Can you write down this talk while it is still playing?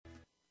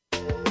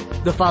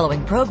The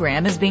following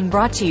program is being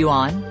brought to you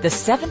on the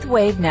Seventh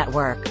Wave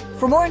Network.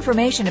 For more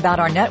information about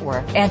our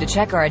network and to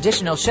check our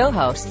additional show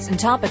hosts and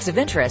topics of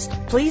interest,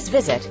 please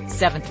visit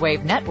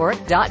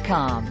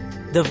seventhwavenetwork.com.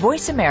 The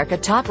Voice America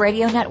Talk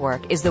Radio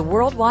Network is the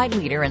worldwide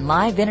leader in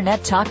live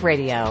Internet talk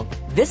radio.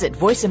 Visit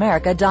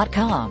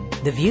voiceamerica.com.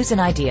 The views and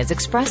ideas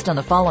expressed on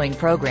the following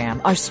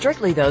program are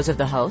strictly those of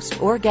the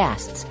host or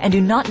guests and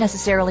do not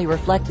necessarily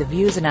reflect the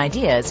views and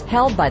ideas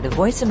held by the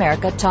Voice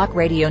America Talk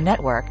Radio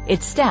Network,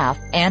 its staff,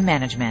 and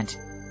management.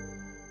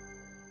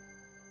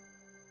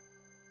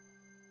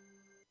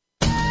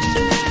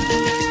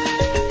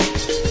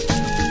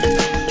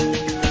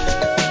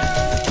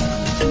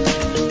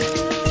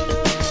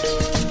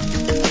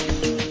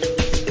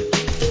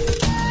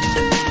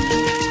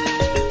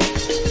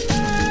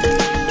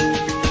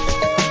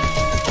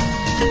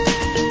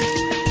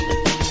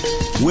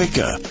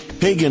 Wicca,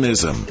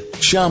 paganism,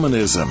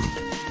 shamanism.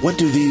 What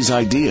do these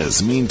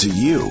ideas mean to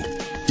you?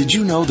 Did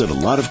you know that a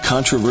lot of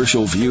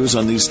controversial views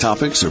on these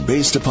topics are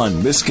based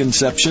upon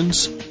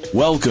misconceptions?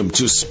 Welcome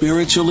to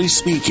Spiritually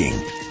Speaking,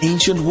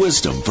 Ancient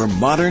Wisdom for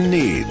Modern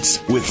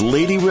Needs with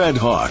Lady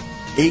Redhawk,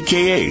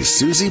 a.k.a.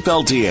 Susie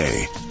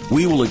Peltier.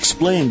 We will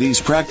explain these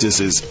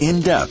practices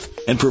in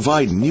depth and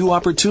provide new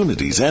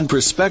opportunities and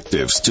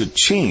perspectives to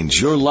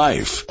change your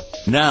life.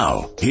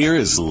 Now, here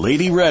is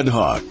Lady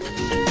Redhawk.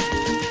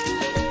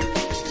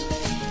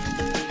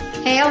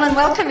 Hail and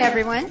welcome,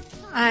 everyone.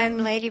 I'm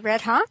Lady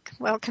Redhawk,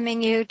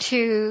 welcoming you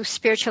to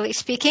Spiritually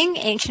Speaking,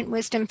 Ancient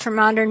Wisdom for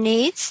Modern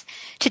Needs.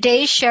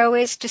 Today's show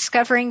is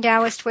Discovering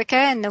Taoist Wicca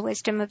and the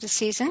Wisdom of the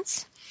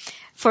Seasons.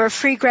 For a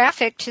free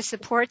graphic to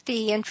support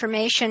the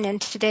information in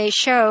today's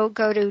show,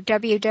 go to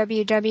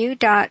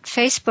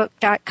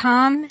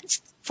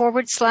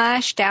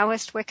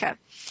www.facebook.com/Taoist Wicca.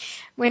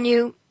 When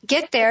you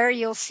get there,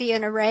 you'll see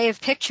an array of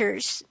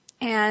pictures,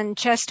 and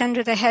just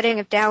under the heading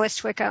of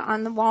Taoist Wicca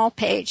on the wall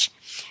page,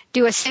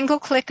 do a single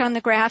click on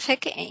the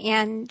graphic,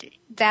 and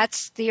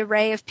that's the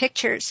array of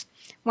pictures.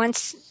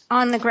 Once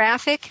on the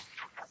graphic,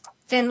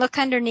 then look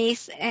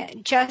underneath,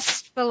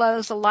 just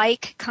below the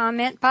like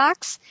comment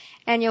box,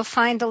 and you'll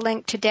find the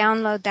link to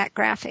download that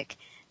graphic.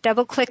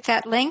 Double-click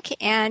that link,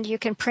 and you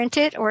can print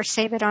it or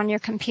save it on your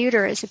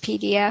computer as a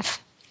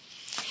PDF.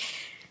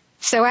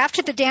 So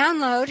after the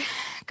download,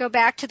 go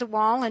back to the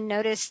wall and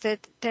notice that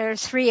there are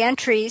 3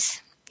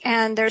 entries,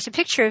 and there's a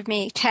picture of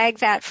me. Tag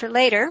that for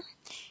later,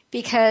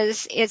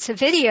 because it's a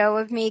video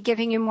of me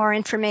giving you more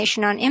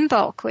information on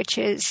Imbolc, which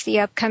is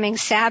the upcoming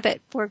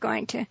Sabbat we're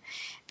going to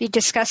be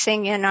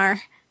discussing in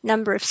our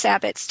number of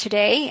Sabbats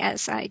today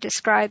as I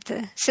describe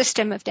the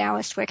system of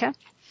Taoist Wicca.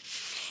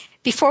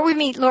 Before we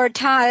meet Lord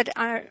Todd,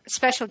 our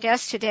special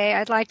guest today,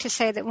 I'd like to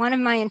say that one of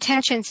my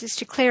intentions is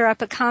to clear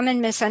up a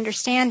common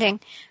misunderstanding.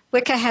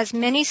 Wicca has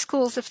many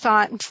schools of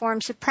thought and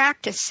forms of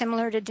practice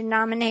similar to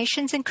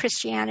denominations in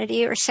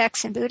Christianity or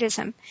sects in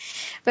Buddhism.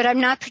 But I'm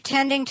not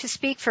pretending to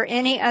speak for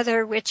any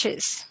other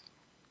witches.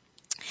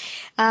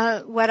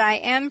 What I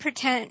am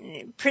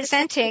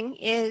presenting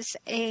is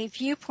a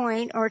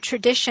viewpoint or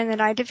tradition that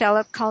I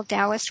developed called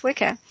Taoist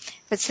Wicca.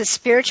 It's a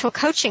spiritual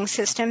coaching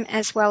system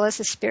as well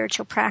as a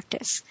spiritual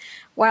practice.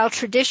 While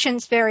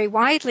traditions vary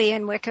widely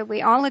in Wicca,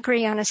 we all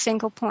agree on a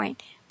single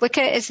point.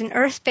 Wicca is an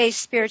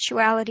earth-based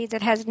spirituality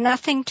that has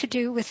nothing to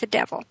do with the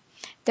devil.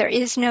 There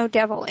is no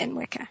devil in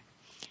Wicca.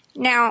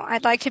 Now,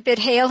 I'd like to bid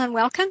hail and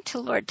welcome to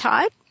Lord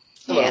Todd.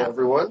 Hello,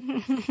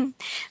 everyone.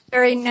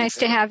 Very nice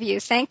to have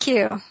you. Thank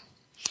you.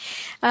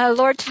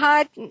 Lord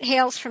Todd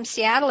hails from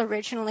Seattle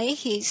originally.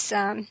 He's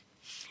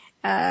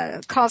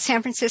called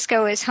San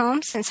Francisco his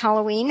home since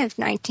Halloween of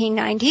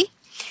 1990.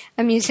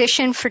 A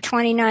musician for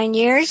 29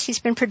 years. He's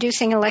been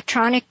producing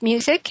electronic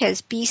music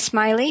as B.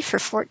 Smiley for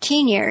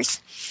 14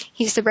 years.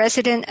 He's the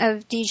resident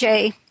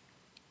DJ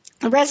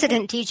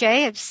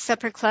of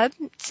Supper Club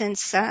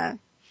since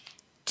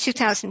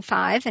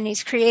 2005, and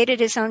he's created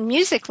his own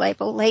music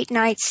label, Late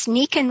Night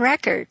Sneakin'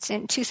 Records,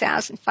 in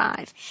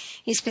 2005.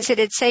 He's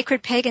visited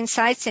sacred pagan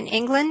sites in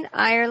England,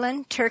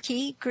 Ireland,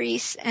 Turkey,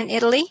 Greece, and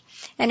Italy.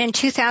 And in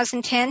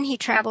 2010, he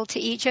traveled to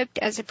Egypt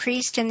as a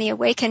priest in the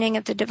Awakening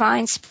of the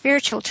Divine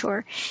Spiritual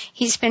Tour.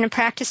 He's been a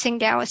practicing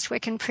Taoist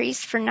Wiccan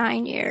priest for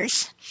 9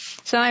 years.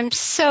 So I'm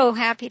so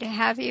happy to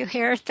have you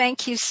here.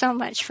 Thank you so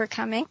much for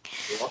coming.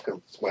 You're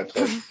welcome. It's my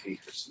pleasure to be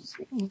here,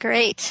 Susie.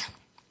 Great.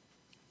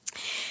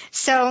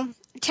 So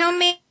tell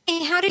me,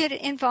 how did you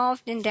get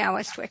involved in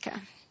Taoist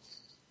Wicca?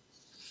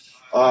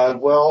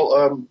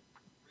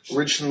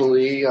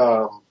 Originally,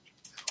 I'd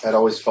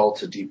always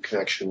felt a deep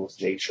connection with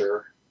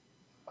nature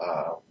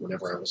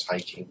whenever I was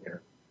hiking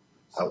or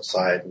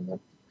outside in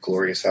the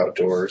glorious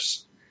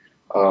outdoors.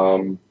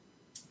 One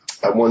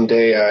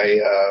day,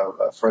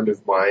 a friend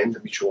of mine, a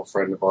mutual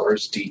friend of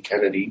ours, Dee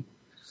Kennedy,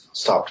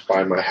 stopped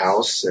by my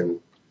house,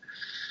 and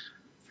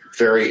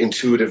very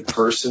intuitive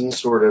person,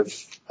 sort of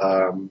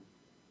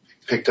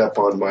picked up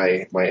on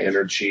my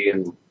energy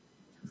and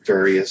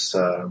various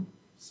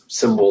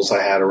symbols I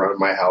had around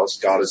my house,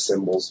 goddess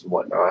symbols and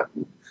whatnot,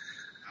 and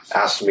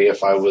asked me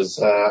if I was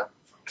a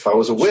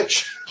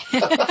witch.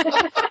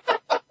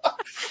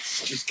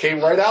 She's came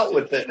right out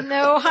with it.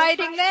 No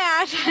hiding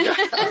that.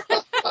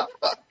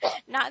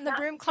 Not in the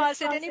broom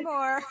closet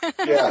anymore.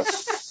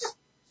 Yes.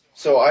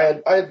 So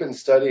I had been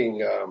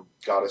studying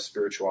goddess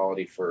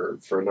spirituality for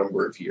a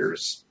number of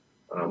years,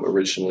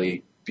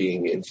 originally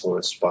being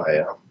influenced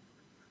by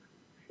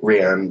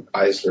Riane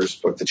Eisler's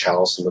book, The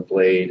Chalice and the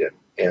Blade,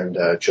 and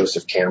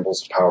Joseph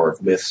Campbell's Power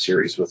of Myth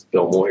series with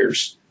Bill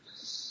Moyers.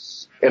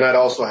 And I'd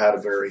also had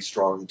a very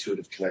strong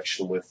intuitive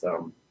connection with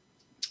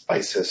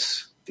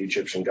Isis, the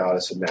Egyptian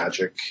goddess of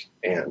magic,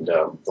 and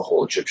the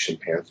whole Egyptian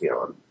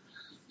pantheon.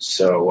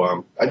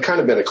 So I'd kind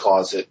of been a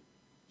closet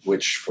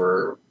witch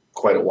for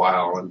quite a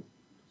while and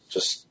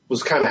just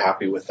was kind of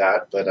happy with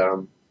that. But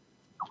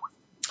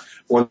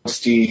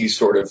once Dee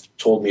sort of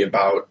told me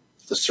about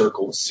the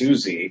circle with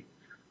Susie,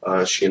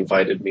 she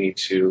invited me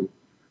to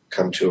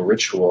come to a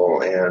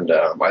ritual, and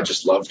I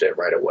just loved it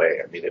right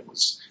away. I mean, it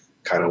was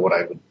kind of what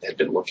I had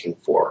been looking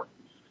for,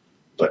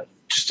 but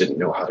just didn't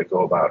know how to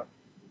go about,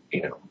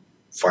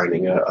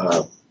 finding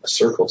a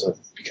circle to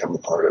become a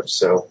part of.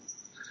 So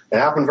it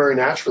happened very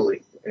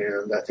naturally,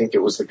 and I think it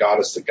was the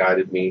goddess that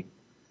guided me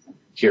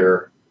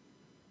here.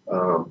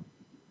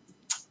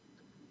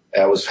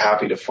 I was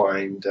happy to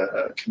find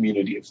a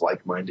community of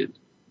like-minded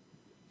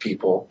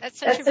people. That's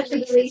such a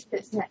relief,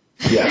 isn't it?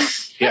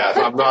 Yes. Yeah.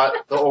 I'm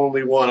not the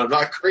only one. I'm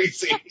not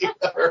crazy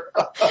either.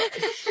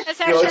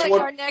 That's actually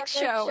our next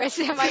show. Is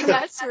am I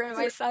nuts or am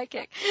I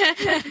psychic?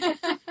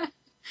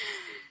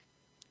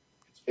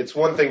 It's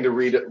one thing to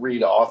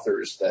read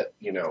authors that,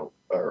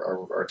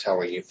 are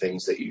telling you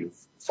things that you've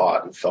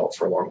thought and felt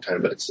for a long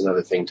time, but it's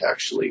another thing to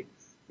actually,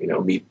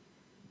 meet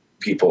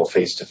people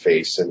face to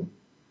face.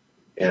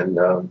 And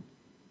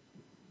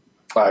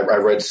I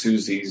read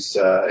Susie's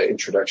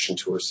introduction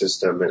to her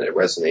system, and it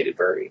resonated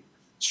very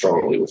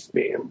strongly with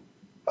me. And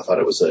I thought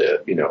it was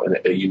a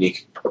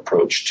unique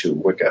approach to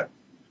Wicca,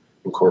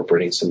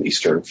 incorporating some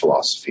Eastern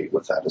philosophy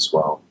with that as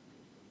well.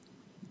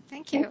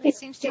 Thank you. It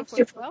seems to have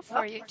worked well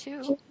for you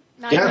too.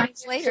 9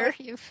 months later,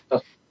 you've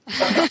a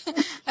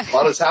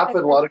lot has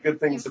happened. A lot of good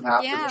things have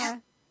happened. Yeah.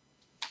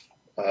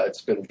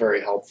 It's been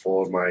very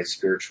helpful in my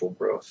spiritual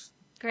growth.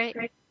 Great.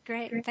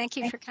 Thank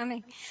you for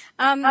coming.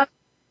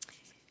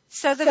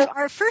 So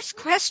our first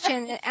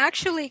question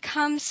actually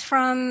comes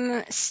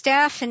from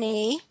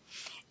Stephanie,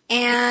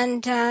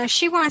 and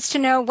she wants to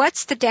know,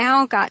 what's the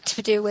Tao got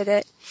to do with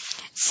it?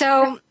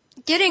 So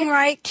getting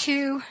right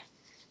to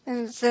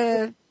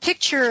the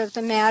picture of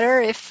the matter,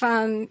 if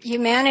you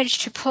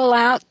manage to pull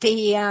out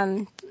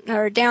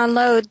or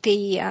download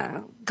the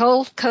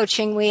goal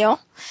coaching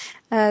wheel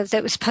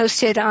that was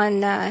posted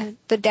on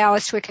the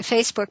Taoist Wicca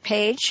Facebook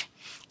page,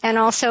 and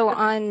also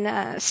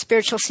on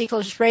Spiritual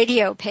Seekers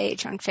Radio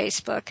page on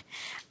Facebook.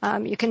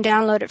 You can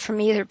download it from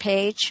either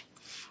page.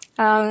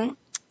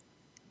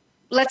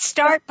 Let's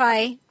start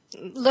by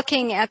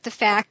looking at the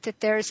fact that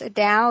there's a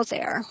Tao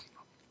there.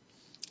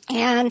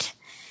 And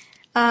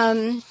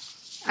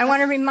I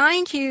want to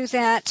remind you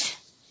that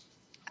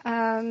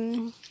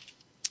the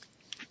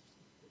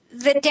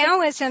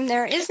Taoism,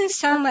 there isn't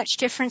so much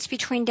difference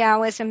between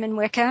Taoism and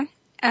Wicca.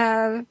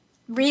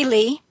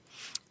 Really,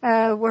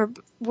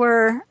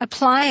 we're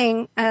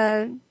applying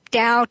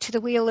Tao to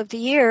the wheel of the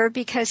year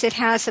because it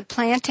has a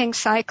planting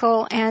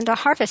cycle and a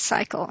harvest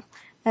cycle,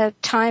 a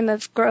time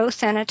of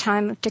growth and a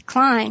time of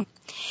decline.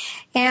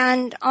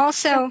 And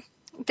also,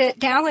 that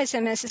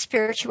Taoism as a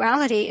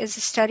spirituality is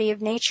a study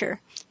of nature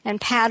and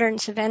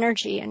patterns of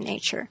energy in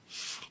nature.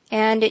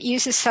 And it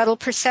uses subtle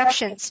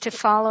perceptions to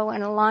follow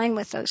and align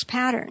with those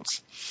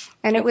patterns.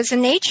 And it was a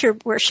nature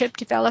worship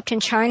developed in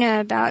China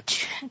about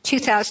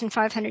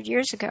 2,500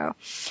 years ago.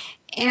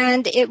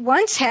 And it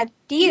once had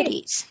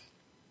deities,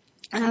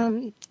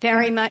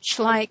 very much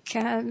like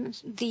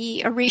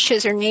the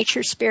Orishas or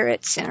nature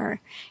spirits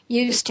are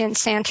used in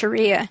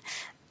Santeria,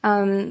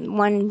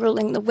 one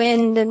ruling the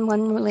wind and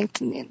one ruling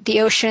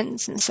the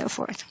oceans and so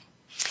forth.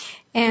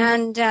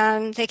 And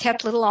they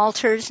kept little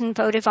altars and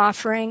votive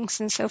offerings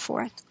and so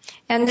forth.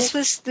 And this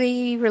was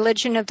the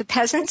religion of the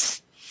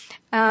peasants.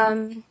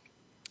 And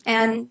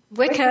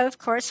Wicca, of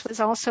course,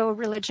 was also a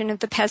religion of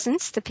the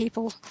peasants, the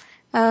people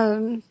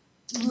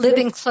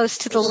living close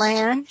to the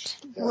land,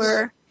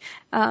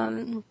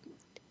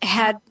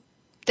 had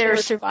their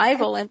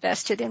survival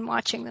invested in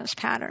watching those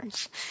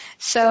patterns.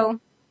 So,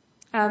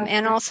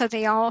 and also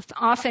they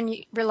often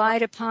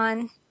relied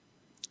upon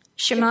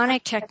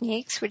shamanic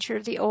techniques, which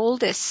are the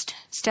oldest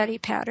study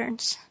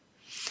patterns.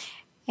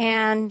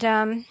 And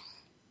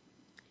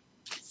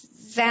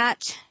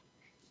that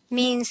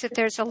means that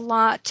there's a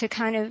lot to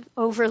kind of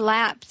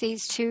overlap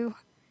these two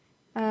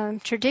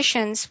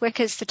traditions.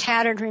 Wicca's the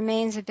tattered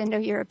remains of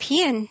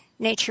Indo-European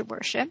nature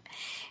worship,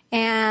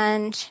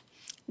 and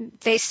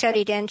they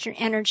studied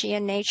energy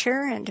and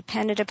nature and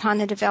depended upon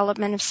the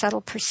development of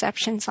subtle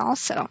perceptions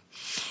also.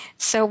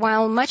 So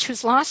while much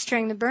was lost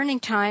during the burning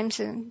times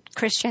and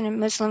Christian and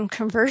Muslim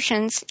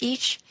conversions,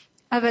 each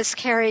of us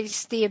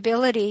carries the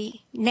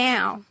ability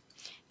now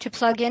to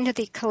plug into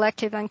the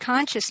collective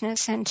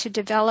unconsciousness and to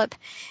develop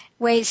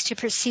ways to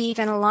perceive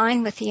and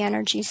align with the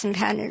energies and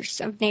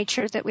patterns of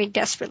nature that we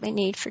desperately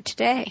need for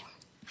today.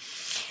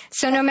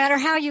 So no matter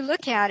how you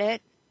look at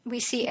it, we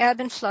see ebb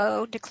and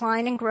flow,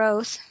 decline and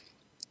growth.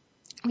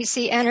 We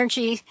see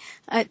energy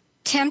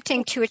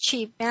attempting to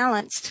achieve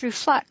balance through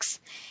flux.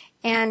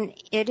 And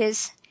it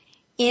is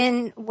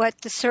in what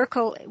the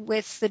circle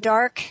with the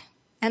dark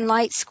and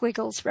light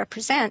squiggles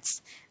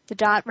represents. The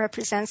dot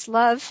represents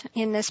love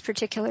in this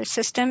particular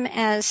system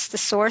as the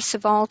source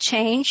of all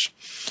change.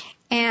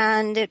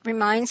 And it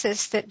reminds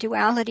us that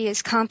duality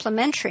is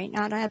complementary,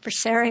 not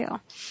adversarial,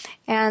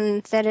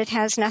 and that it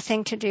has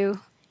nothing to do,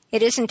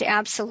 it isn't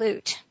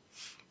absolute.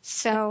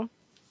 So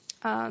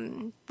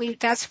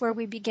that's where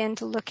we begin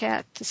to look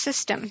at the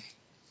system.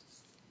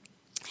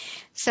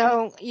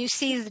 So you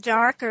see the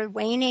dark or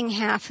waning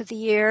half of the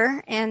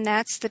year, and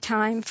that's the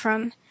time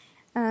from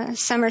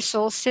summer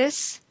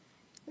solstice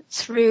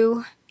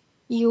through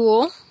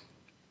Yule.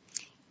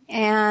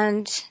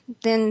 And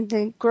then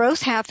the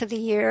growth half of the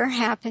year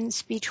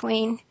happens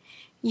between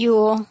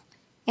Yule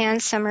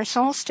and summer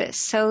solstice.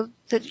 So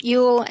the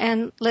Yule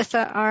and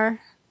Litha are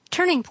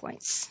turning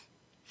points.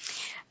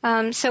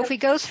 So if we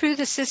go through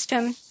the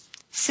system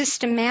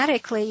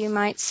systematically, you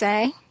might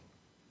say,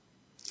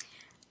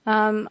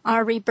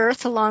 our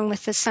rebirth along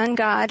with the sun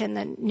god and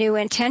the new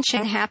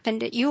intention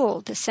happened at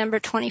Yule, December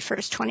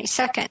 21st,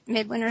 22nd,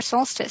 midwinter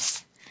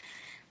solstice.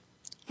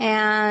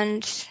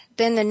 And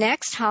then the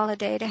next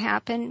holiday to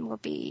happen will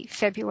be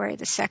February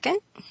the 2nd.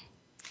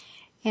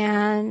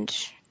 And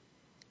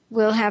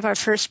we'll have our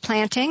first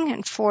planting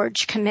and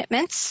forge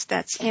commitments.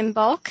 That's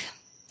Imbolc.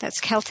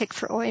 That's Celtic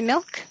for oil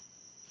milk.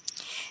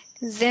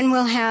 Then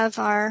we'll have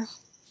our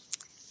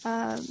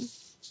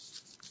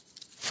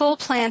full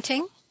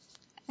planting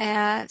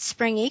at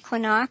spring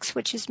equinox,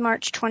 which is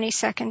March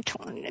 21st,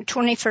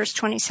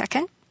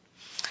 22nd.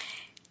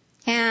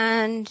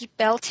 And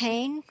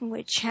Beltane,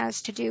 which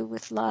has to do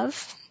with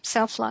love,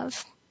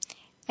 self-love.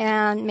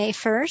 And May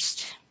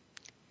 1st,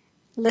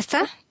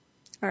 Litha,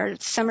 or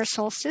summer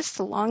solstice,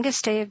 the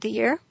longest day of the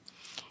year.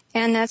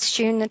 And that's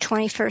June the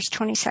 21st,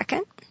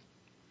 22nd.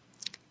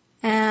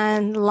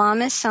 And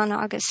Lammas on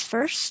August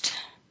 1st.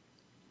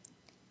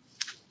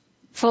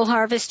 Full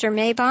harvest or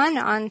Mabon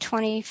on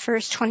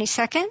 21st,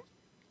 22nd.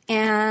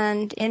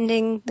 And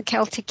ending the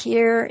Celtic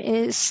year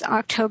is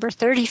October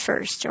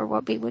 31st, or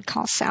what we would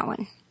call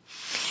Samhain.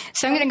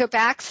 So I'm going to go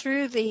back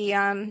through the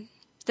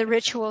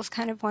rituals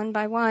kind of one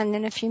by one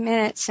in a few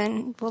minutes,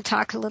 and we'll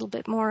talk a little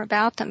bit more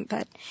about them.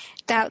 But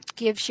that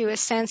gives you a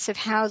sense of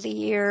how the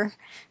year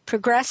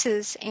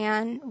progresses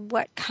and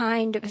what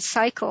kind of a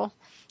cycle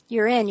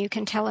you're in. You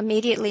can tell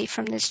immediately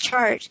from this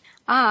chart,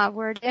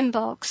 we're at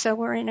Imbolc, so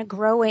we're in a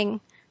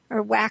growing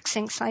or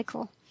waxing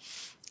cycle.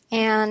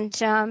 And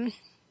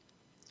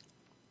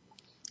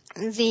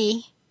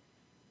the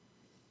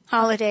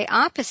holiday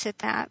opposite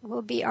that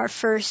will be our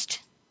first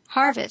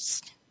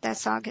harvest.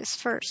 That's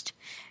August 1st.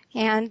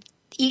 And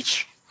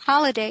each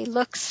holiday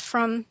looks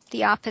from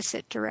the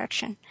opposite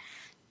direction.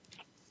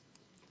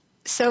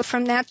 So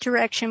from that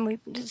direction,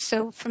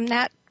 from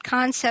that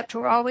concept,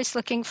 we're always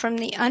looking from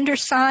the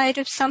underside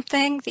of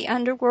something, the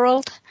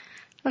underworld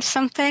of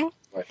something,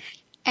 right,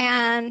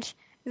 and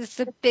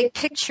the big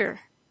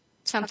picture,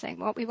 something,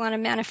 what we want to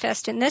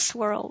manifest in this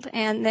world.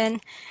 And then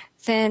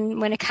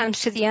when it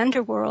comes to the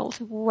underworld,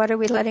 what are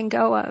we letting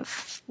go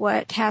of?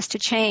 What has to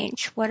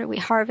change? What are we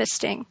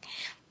harvesting?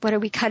 What are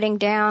we cutting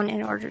down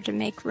in order to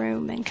make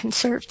room and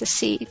conserve the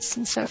seeds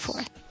and so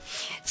forth?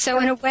 So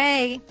in a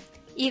way,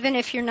 even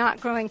if you're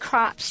not growing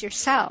crops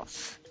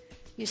yourself,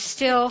 you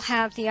still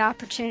have the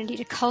opportunity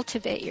to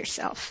cultivate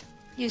yourself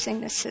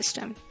using this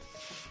system.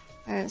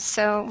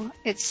 So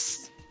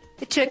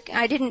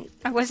I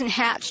wasn't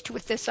hatched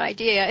with this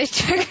idea. It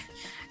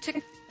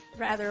took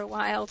rather a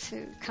while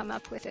to come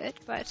up with it,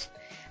 but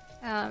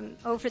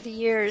over the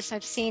years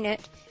I've seen it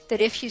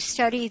that if you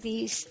study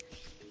these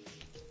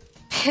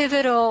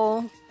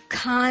pivotal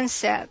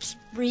concepts,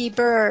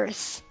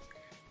 rebirth,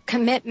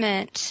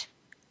 commitment,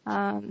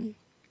 calling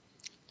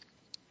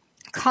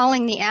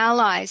the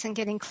allies and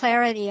getting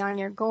clarity on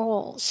your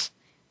goals,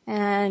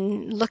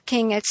 and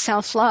looking at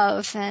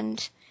self-love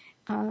and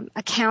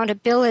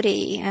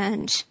accountability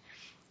and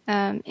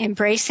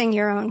embracing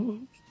your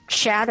own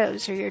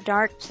shadows or your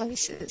dark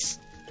places,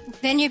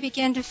 then you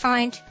begin to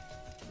find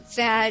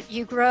that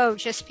you grow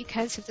just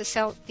because of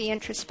the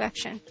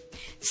introspection.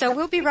 So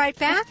we'll be right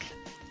back.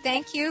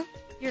 Thank you.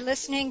 You're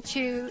listening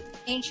to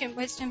Ancient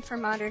Wisdom for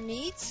Modern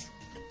Needs.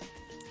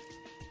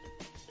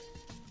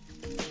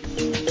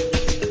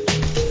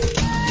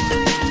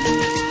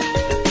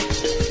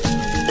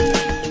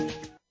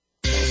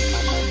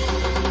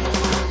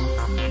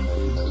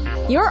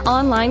 Your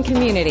online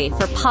community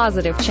for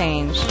positive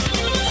change.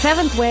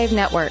 Seventh Wave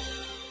Network.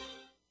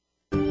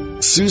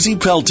 Susie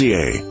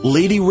Peltier,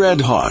 Lady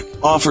Red Hawk,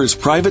 offers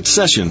private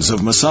sessions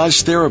of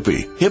massage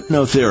therapy,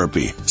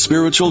 hypnotherapy,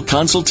 spiritual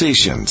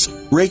consultations,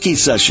 Reiki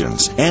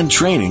sessions, and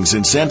trainings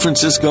in San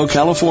Francisco,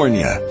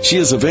 California. She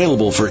is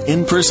available for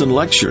in-person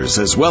lectures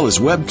as well as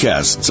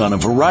webcasts on a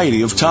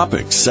variety of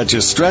topics such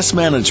as stress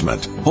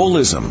management,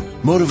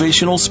 holism,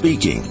 motivational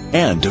speaking,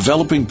 and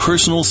developing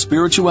personal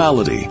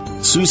spirituality.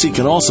 Susie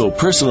can also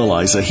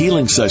personalize a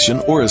healing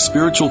session or a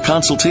spiritual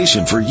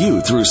consultation for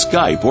you through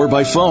Skype or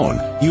by phone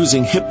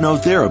using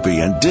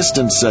hypnotherapy and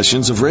distance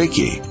sessions of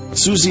Reiki.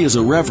 Susie is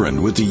a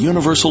reverend with the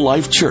Universal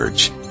Life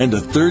Church and a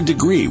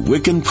third-degree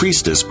Wiccan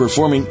priestess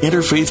performing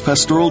interfaith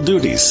pastoral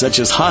duties such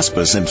as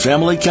hospice and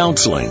family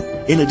counseling,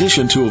 in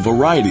addition to a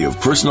variety of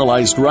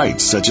personalized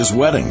rites such as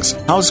weddings,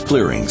 house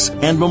clearings,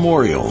 and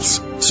memorials.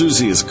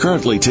 Susie is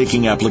currently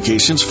taking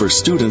applications for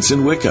students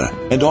in Wicca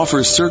and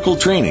offers circle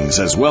trainings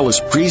as well as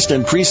priest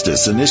and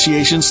priestess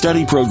initiation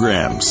study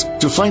programs.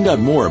 To find out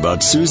more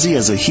about Susie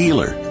as a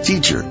healer,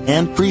 teacher,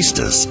 and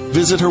priestess,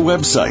 visit her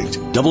website,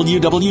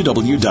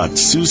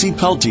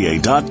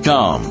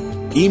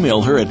 www.susiepeltier.com.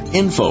 Email her at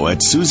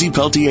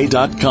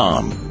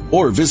info@susiepeltier.com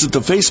or visit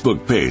the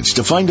Facebook page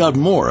to find out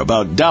more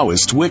about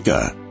Taoist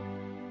Wicca.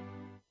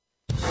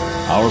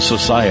 Our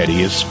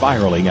society is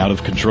spiraling out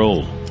of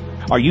control.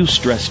 Are you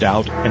stressed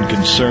out and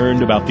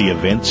concerned about the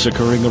events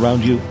occurring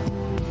around you?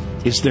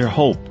 Is there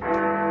hope?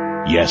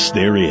 Yes,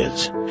 there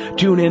is.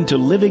 Tune in to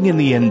Living in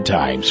the End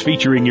Times,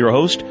 featuring your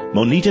host,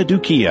 Monita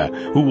Dukia,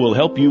 who will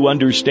help you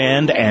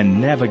understand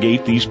and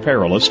navigate these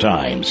perilous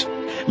times.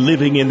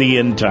 Living in the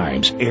End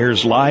Times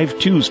airs live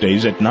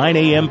Tuesdays at 9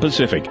 a.m.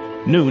 Pacific,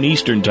 noon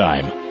Eastern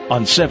Time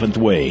on 7th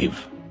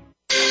Wave.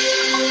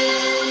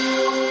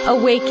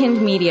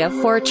 Awakened media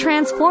for a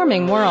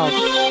transforming world.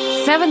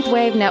 7th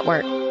Wave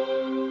Network.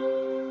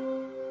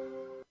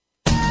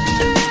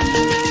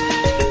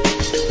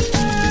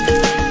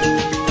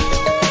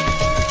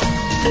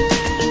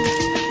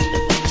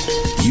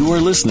 You are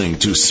listening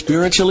to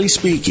Spiritually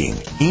Speaking,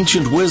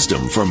 Ancient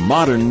Wisdom for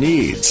Modern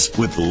Needs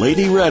with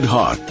Lady Red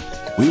Hawk.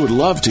 We would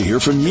love to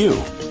hear from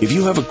you. If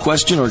you have a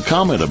question or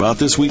comment about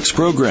this week's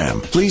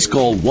program, please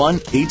call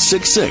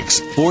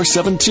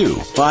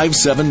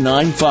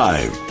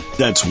 1-866-472-5795.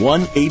 That's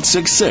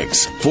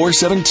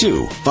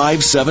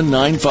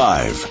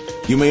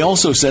 1-866-472-5795. You may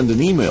also send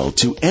an email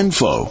to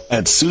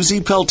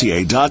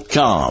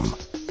info@susiepeltier.com.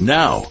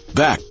 Now,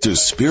 back to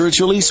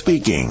Spiritually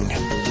Speaking.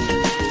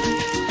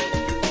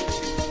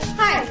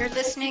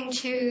 Listening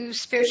to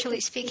Spiritually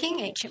Speaking,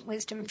 Ancient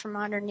Wisdom for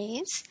Modern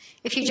Needs.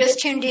 If you just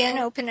tuned in,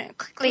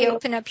 quickly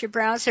open up your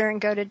browser and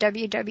go to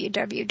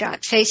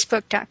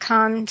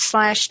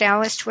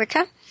www.facebook.com/Taoist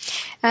Wicca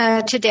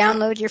to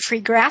download your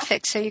free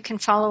graphics so you can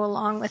follow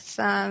along with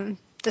the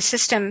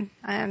system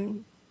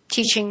I'm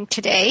teaching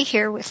today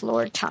here with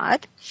Lord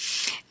Todd.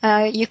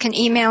 You can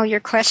email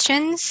your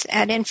questions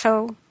at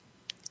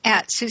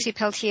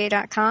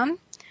info@susiepeltier.com.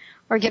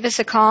 Or give us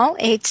a call,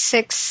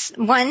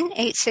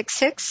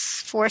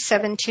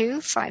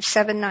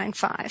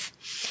 1-866-472-5795.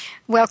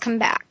 Welcome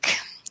back.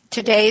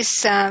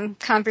 Today's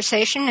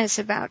conversation is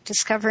about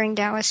discovering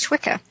Taoist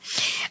Wicca.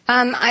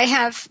 I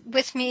have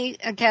with me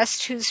a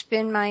guest who's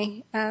been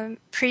my one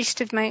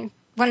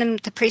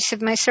of the priests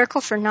of my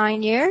circle for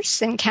 9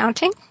 years and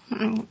counting,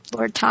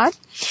 Lord Todd.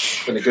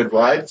 Been a good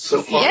ride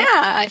so far? Yeah,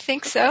 I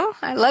think so.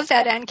 I love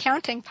that and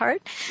counting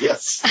part.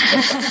 Yes.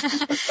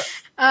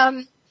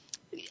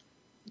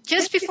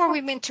 Just before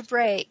we went to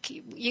break,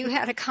 you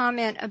had a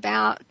comment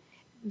about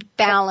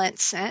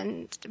balance,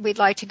 and we'd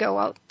like to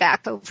go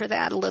back over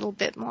that a little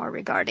bit more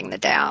regarding the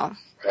Tao.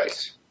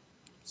 Right.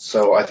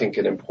 So I think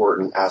an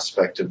important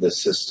aspect of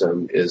this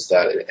system is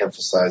that it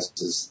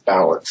emphasizes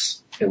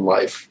balance in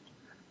life,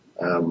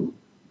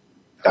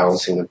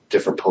 balancing the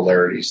different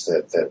polarities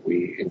that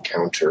we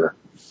encounter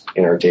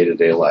in our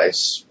day-to-day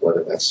lives,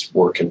 whether that's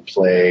work and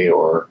play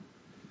or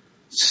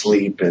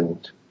sleep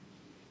and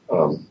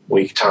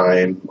wake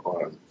time,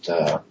 and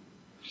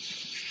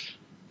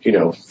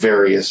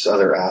various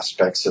other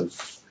aspects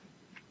of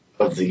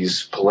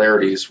these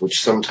polarities,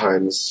 which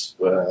sometimes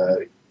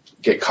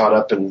get caught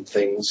up in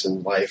things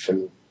in life,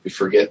 and we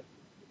forget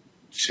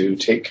to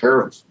take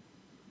care of,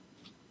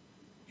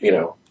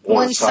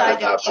 one side of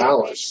that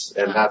balance,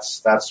 and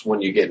that's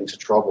when you get into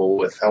trouble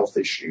with health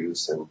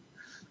issues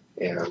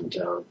and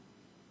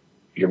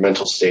your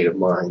mental state of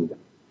mind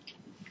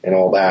and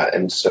all that,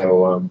 and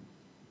so.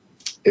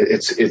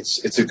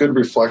 It's a good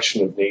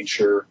reflection of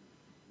nature,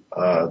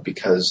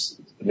 because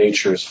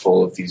nature is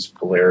full of these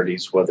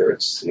polarities, whether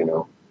it's,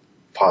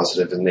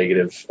 positive and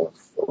negative of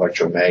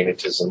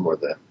electromagnetism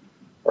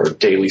or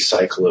daily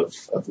cycle of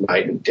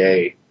night and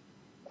day.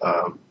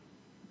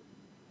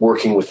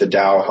 Working with the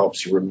Tao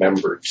helps you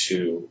remember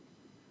to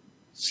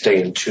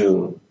stay in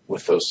tune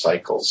with those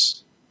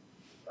cycles,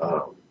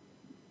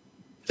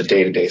 the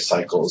day-to-day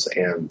cycles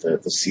and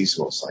the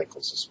seasonal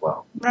cycles as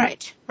well.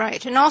 Right.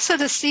 And also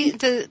the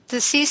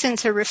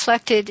seasons are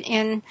reflected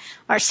in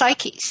our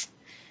psyches.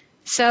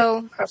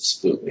 So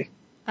absolutely.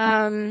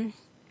 Whether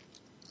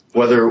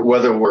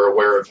we're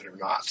aware of it or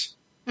not.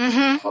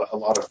 Mm-hmm. A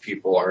lot of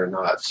people are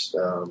not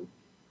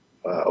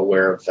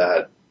aware of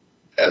that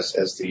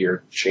as the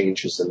year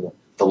changes and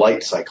the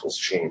light cycles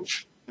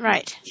change.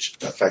 Right. Which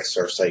affects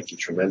our psyche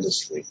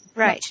tremendously.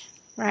 Right.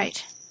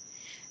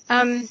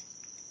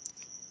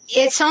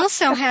 It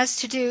also has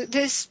to do,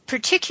 this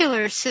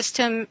particular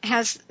system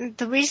has,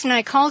 the reason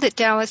I called it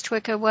Taoist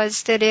Wicca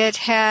was that it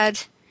had,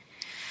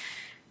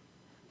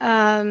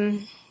 I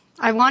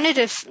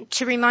wanted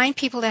to remind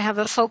people to have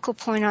a focal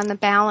point on the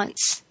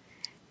balance,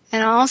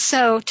 and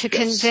also to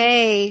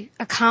convey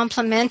a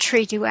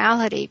complementary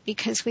duality,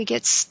 because we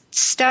get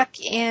stuck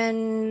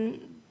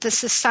in the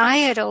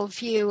societal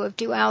view of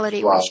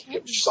duality,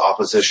 which is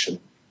opposition.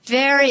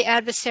 Very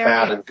adversarial.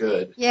 Bad and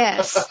good.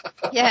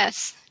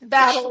 Yes.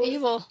 Battle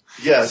evil.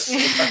 Yes.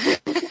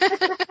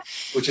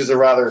 Which is a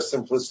rather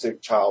simplistic,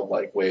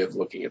 childlike way of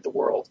looking at the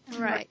world.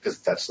 Right. Because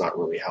that's not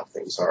really how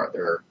things are.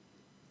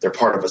 They're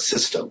part of a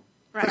system.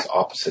 Right. As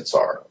opposites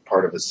are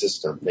part of a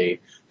system. They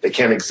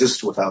can't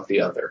exist without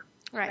the other.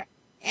 Right.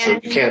 So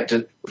you can't,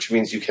 which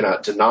means you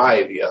cannot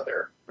deny the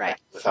other. Right.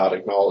 Without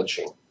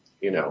acknowledging,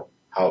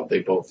 how they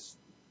both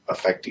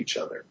affect each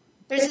other.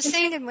 There's a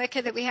saying in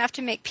Wicca that we have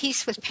to make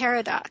peace with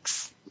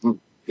paradox. Mm-hmm.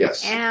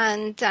 Yes.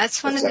 And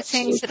that's one of the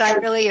things that I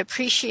really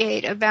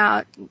appreciate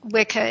about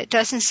Wicca. It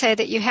doesn't say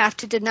that you have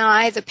to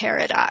deny the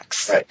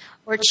paradox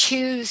or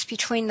choose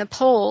between the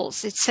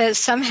poles. It says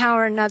somehow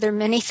or another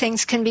many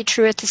things can be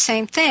true at the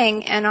same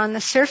thing, and on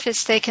the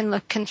surface they can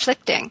look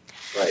conflicting.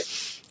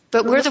 Right.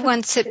 But we're the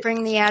ones that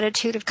bring the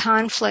attitude of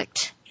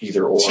conflict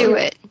either or to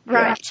it. Yeah.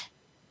 Right.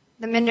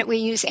 The minute we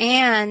use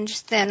and,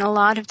 then a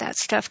lot of that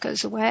stuff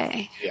goes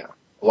away. Yeah.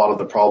 A lot of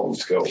the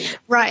problems go.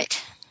 Right.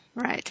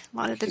 A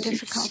lot of the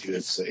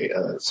difficulties.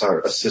 It's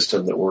a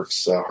system that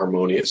works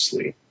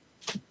harmoniously.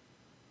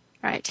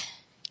 Right.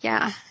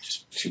 Yeah.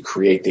 To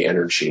create the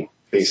energy,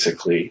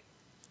 basically.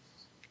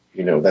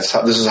 This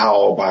is how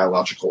all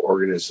biological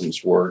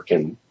organisms work,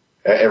 and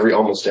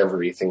almost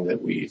everything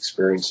that we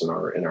experience in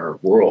our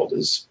world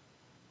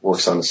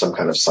works on some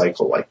kind of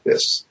cycle like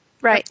this.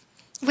 Right.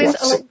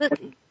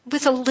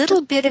 With a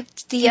little bit of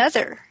the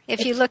other.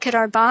 If you look at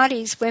our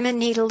bodies, women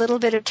need a little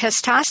bit of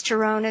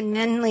testosterone and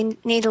men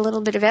need a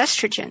little bit of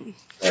estrogen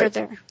for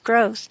their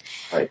growth.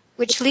 Right.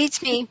 Which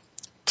leads me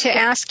to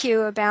ask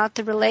you about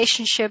the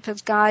relationship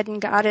of God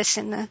and Goddess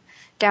in the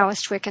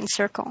Taoist Wiccan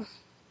circle,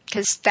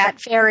 because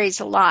that varies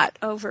a lot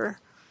over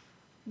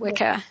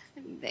Wicca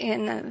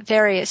in the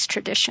various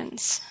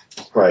traditions.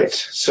 Right.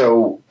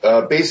 So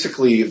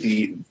basically,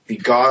 the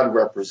God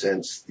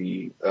represents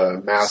the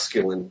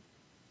masculine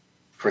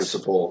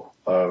principle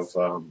of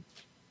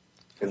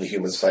in the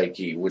human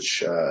psyche,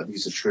 which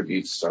these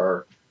attributes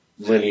are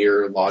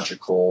linear,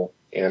 logical,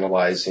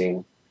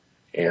 analyzing,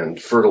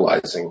 and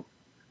fertilizing,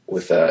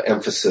 with an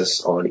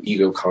emphasis on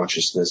ego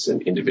consciousness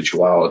and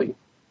individuality.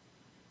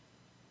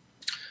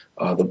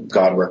 The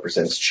God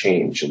represents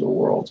change in the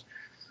world.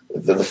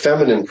 The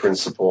feminine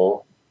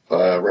principle,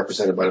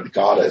 represented by the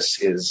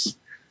goddess, is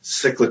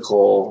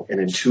cyclical and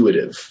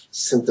intuitive,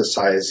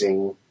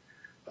 synthesizing,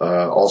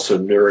 also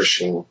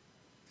nourishing.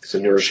 It's a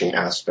nourishing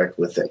aspect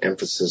with an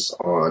emphasis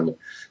on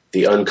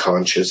the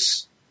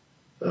unconscious,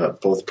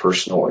 both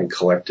personal and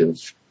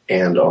collective,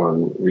 and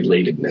on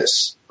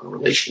relatedness, on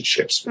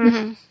relationships.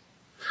 Mm-hmm.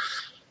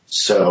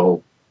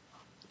 So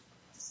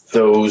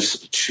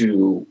those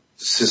two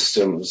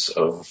systems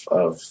of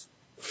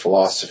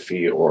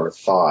philosophy or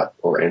thought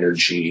or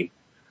energy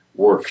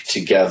work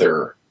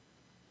together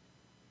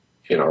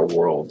in our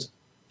world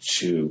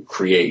to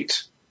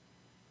create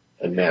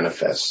and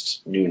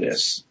manifest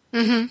newness.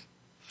 Mm-hmm.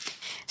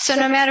 So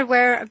no matter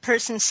where a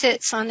person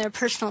sits on their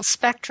personal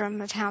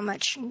spectrum of how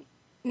much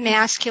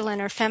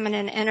masculine or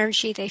feminine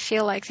energy they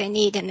feel like they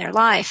need in their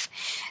life,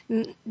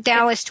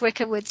 Taoist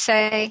Wicca would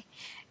say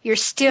you're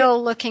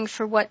still looking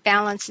for what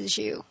balances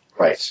you.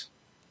 Right.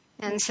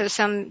 And so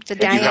you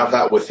have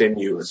that within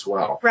you as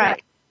well.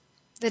 Right.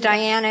 The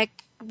Dianic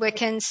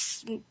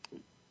Wiccans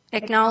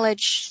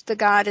acknowledge the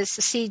God as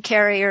the seed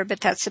carrier, but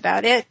that's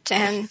about it.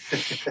 And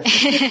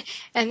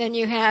and then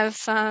you have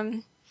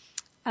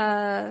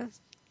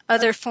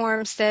other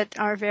forms that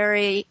are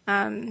very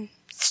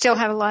still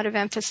have a lot of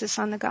emphasis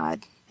on the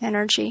God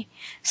energy.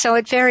 So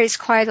it varies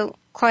quite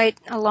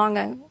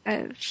along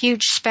a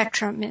huge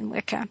spectrum in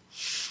Wicca.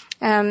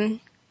 Now.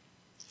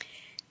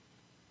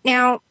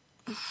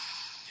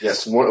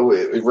 Yes,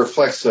 it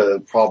reflects a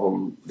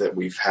problem that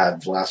we've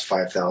had the last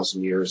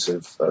 5,000 years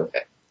of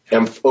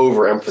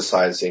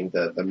overemphasizing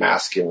the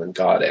masculine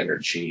God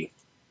energy,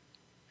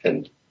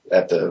 and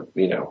at the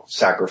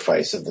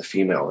sacrifice of the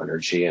female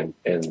energy, and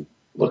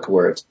look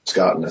where it's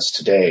gotten us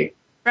today.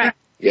 Right.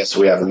 Yes,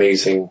 we have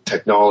amazing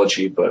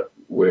technology, but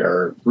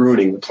we're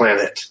ruining the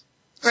planet.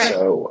 Right.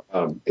 So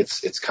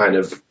it's kind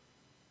of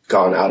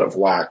gone out of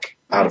whack,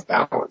 out of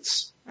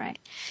balance. Right.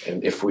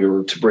 And if we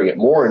were to bring it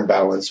more in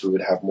balance, we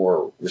would have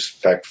more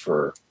respect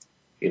for,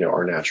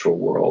 our natural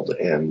world,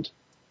 and,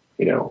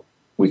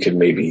 we could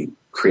maybe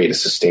create a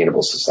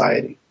sustainable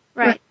society.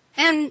 Right.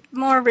 And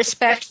more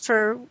respect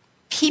for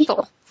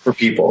people. For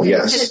people,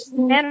 yes. Because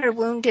men are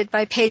wounded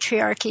by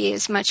patriarchy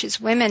as much as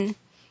women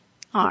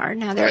are.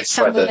 Now, there are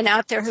some women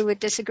out there who would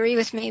disagree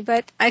with me,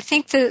 but I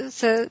think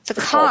the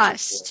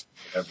cost,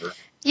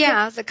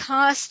 the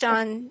cost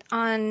on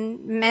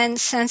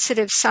men's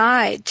sensitive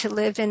side to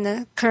live in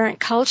the current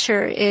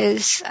culture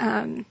is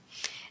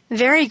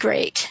very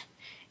great,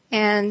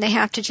 and they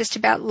have to just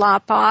about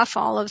lop off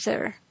all of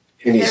their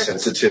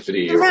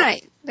sensitivity,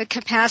 right? The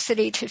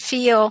capacity to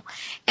feel,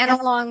 and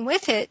along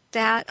with it,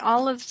 that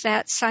all of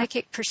that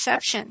psychic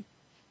perception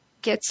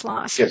gets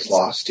lost.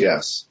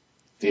 Yes.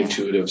 The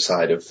intuitive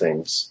side of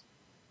things.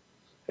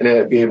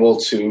 And be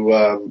able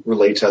to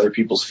relate to other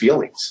people's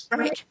feelings.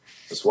 Right.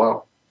 As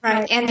well.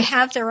 Right. And to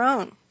have their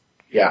own.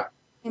 Yeah.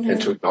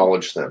 And to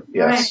acknowledge them.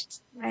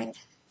 Yes. Right.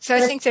 So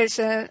I think there's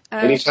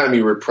anytime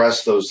you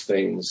repress those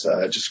things,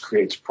 it just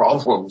creates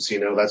problems.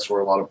 That's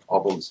where a lot of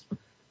problems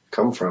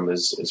come from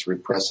is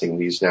repressing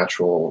these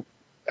natural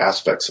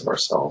aspects of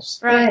ourselves.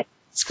 Right.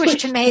 Squish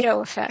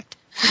tomato effect.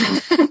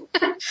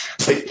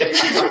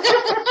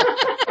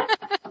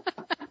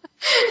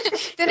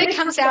 Then it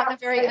comes out in a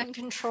very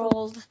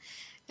uncontrolled,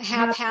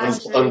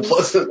 haphazard,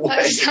 unpleasant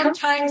way.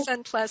 Sometimes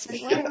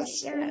unpleasant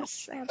ways.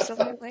 Yes,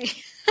 absolutely.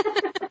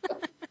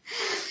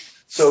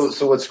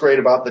 So what's great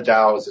about the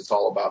Tao is it's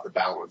all about the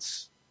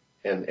balance,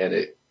 and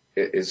it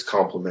is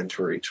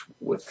complementary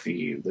with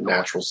the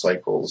natural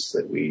cycles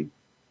that we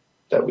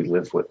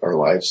live with our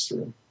lives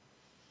through.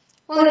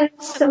 Well, it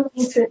also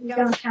means that we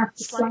don't have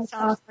to slice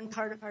off one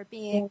part of our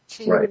being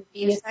to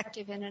be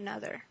effective in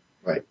another.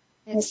 Right.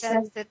 It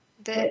says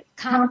that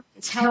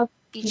components help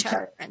each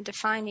other and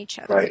define each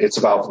other. Right. It's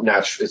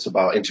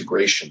about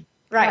integration.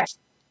 Right.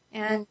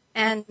 And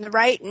the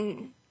right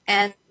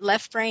and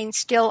left brain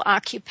still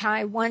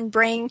occupy one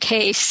brain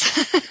case.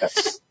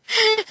 Yes.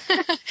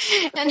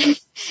 And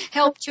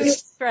help to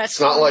express. It's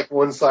not like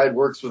one side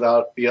works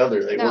without the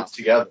other. They work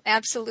together.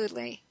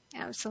 Absolutely.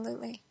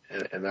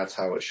 And that's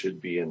how it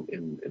should be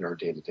in our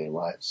day-to-day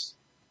lives.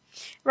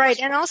 Right.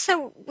 And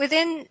also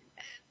within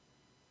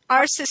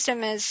our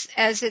system as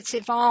it's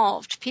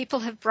evolved, people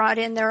have brought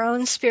in their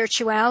own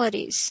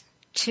spiritualities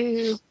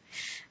to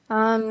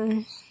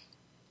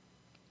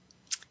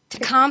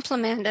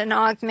complement and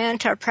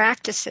augment our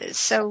practices.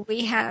 So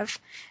we have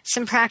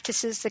some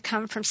practices that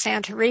come from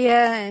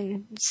Santeria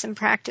and some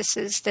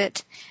practices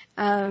that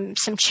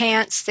some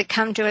chants that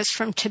come to us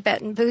from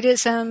Tibetan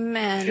Buddhism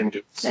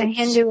and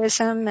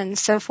Hinduism and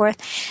so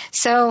forth.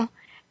 So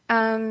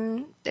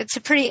it's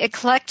a pretty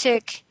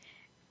eclectic,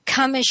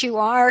 come as you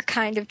are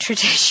kind of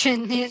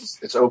tradition.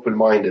 It's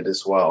open-minded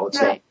as well.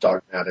 It's not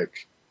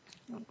dogmatic.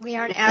 We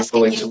aren't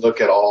asking willing to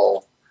look at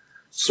all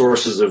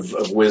sources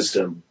of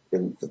wisdom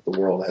that the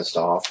world has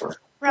to offer.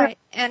 Right.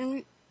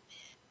 And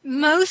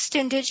most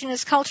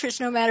indigenous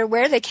cultures, no matter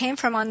where they came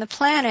from on the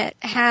planet,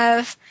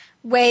 have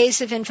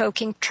ways of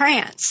invoking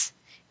trance.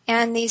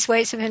 And these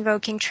ways of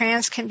invoking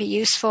trance can be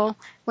useful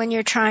when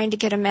you're trying to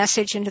get a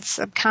message into the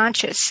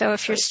subconscious. So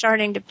if you're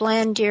starting to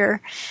blend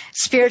your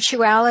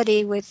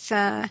spirituality with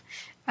having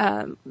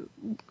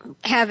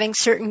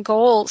certain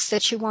goals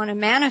that you want to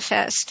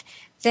manifest,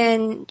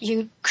 then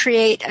you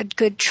create a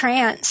good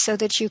trance so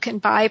that you can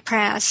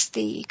bypass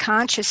the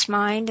conscious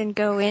mind and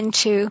go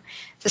into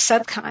the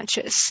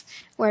subconscious,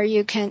 where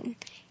you can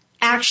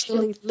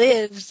actually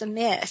live the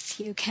myth.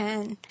 You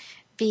can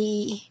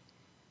be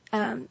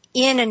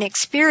in an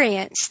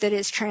experience that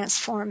is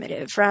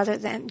transformative rather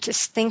than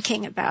just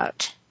thinking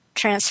about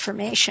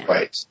transformation.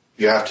 Right.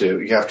 You have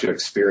to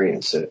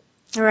experience it.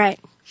 Right.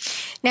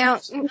 Now,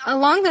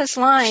 along those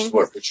lines, that's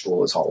what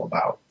ritual is all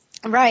about.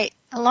 Right.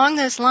 Along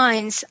those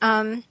lines,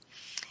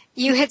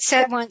 you had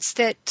said once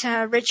that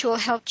ritual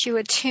helped you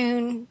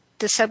attune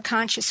the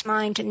subconscious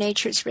mind to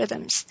nature's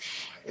rhythms.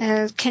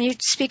 Can you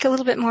speak a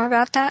little bit more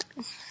about that?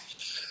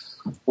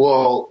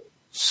 Well,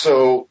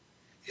 so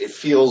it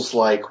feels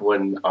like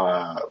when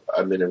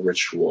I'm in a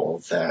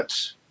ritual that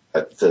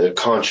the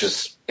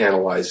conscious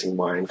analyzing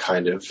mind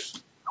kind of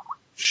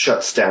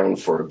shuts down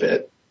for a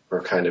bit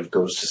or kind of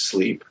goes to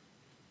sleep.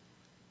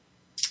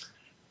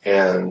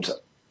 And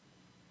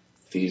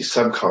the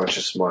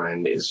subconscious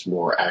mind is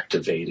more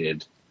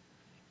activated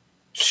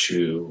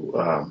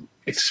to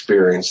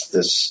experience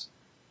this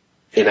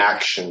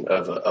inaction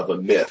of a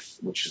myth,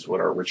 which is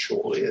what our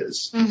ritual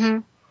is.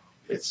 Mm-hmm.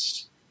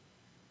 It's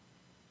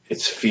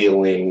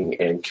feeling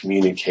and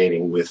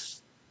communicating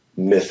with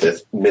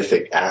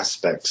mythic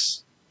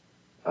aspects,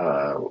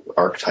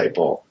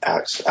 archetypal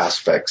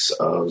aspects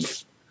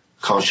of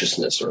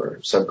consciousness or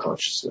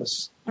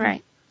subconsciousness.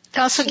 Right. It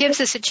also gives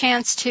us a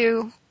chance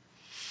to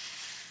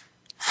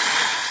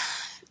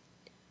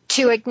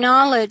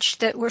acknowledge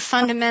that we're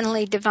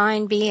fundamentally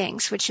divine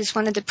beings, which is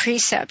one of the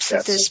precepts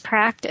of this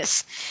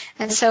practice.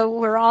 And so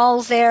we're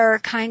all there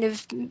kind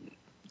of,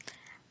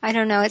 I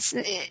don't know, it's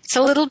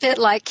a little bit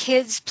like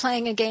kids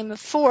playing a game of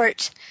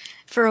fort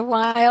for a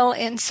while,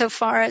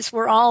 insofar as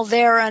we're all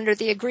there under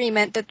the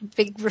agreement that the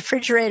big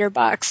refrigerator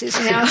box is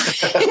now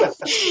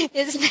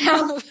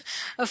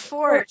a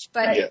fort,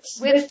 but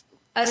with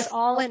us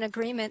all in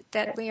agreement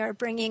that we are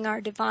bringing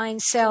our divine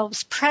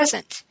selves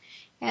present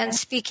and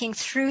speaking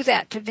through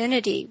that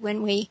divinity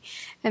when we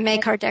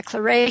make our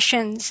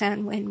declarations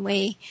and when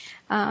we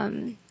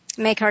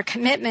make our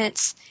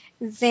commitments,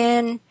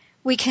 then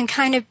we can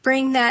kind of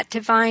bring that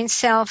divine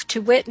self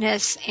to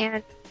witness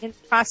and in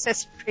the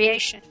process of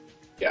creation.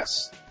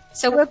 Yes.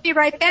 So we'll be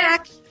right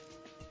back.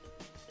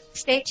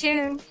 Stay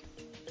tuned.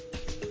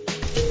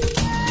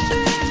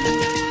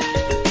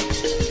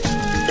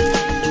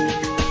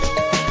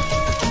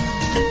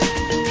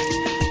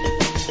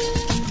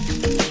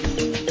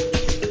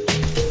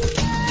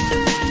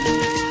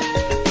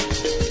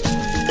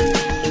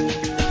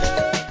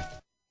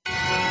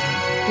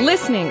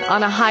 Listening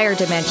on a higher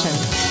dimension.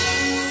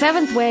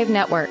 Seventh Wave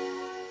Network.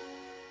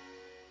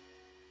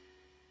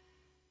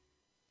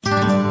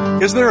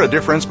 Is there a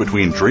difference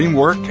between dream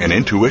work and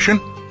intuition?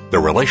 The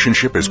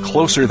relationship is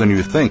closer than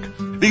you think.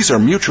 These are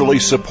mutually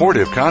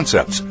supportive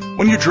concepts.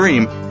 When you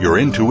dream, your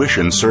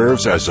intuition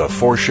serves as a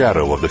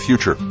foreshadow of the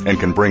future and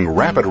can bring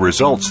rapid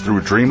results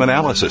through dream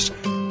analysis.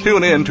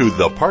 Tune in to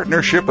The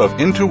Partnership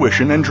of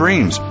Intuition and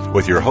Dreams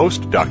with your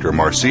host, Dr.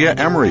 Marcia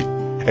Emery.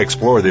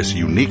 Explore this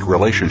unique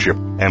relationship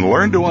and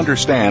learn to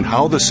understand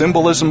how the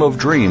symbolism of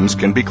dreams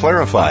can be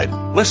clarified.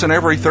 Listen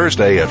every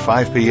Thursday at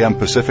 5 p.m.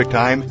 Pacific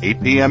Time,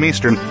 8 p.m.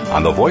 Eastern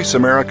on the Voice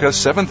America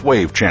 7th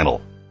Wave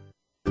channel.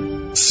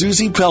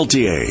 Susie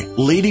Peltier,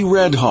 Lady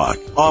Red Hawk,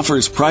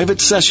 offers private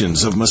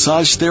sessions of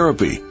massage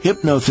therapy,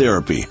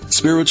 hypnotherapy,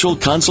 spiritual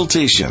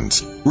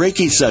consultations,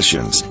 Reiki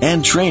sessions,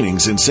 and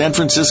trainings in San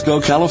Francisco,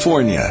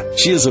 California.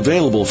 She is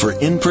available for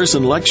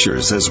in-person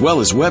lectures as well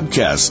as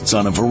webcasts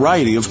on a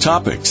variety of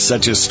topics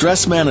such as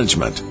stress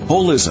management,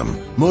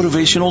 holism,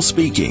 motivational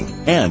speaking,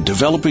 and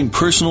developing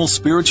personal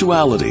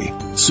spirituality.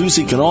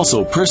 Susie can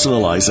also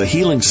personalize a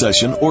healing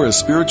session or a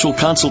spiritual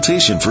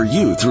consultation for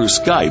you through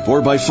Skype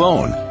or by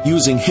phone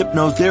using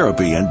hypnotherapy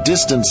and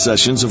distance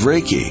sessions of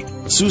Reiki.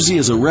 Susie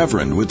is a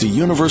reverend with the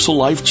Universal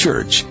Life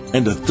Church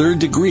and a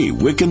third-degree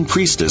Wiccan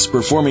priestess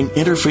performing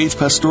interfaith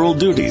pastoral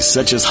duties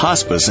such as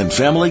hospice and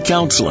family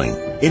counseling,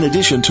 in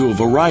addition to a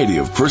variety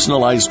of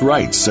personalized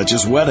rites such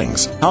as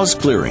weddings, house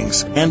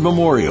clearings, and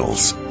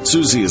memorials.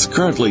 Susie is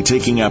currently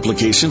taking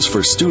applications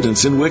for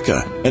students in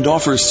Wicca and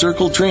offers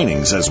circle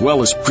trainings as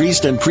well as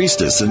priest and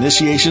priestess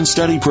initiation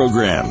study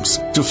programs.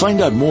 To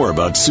find out more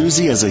about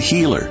Susie as a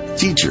healer,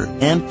 teacher,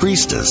 and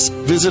priestess,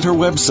 visit her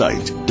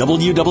website,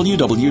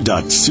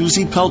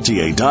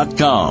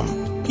 www.susiepeltier.com.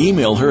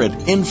 Email her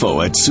at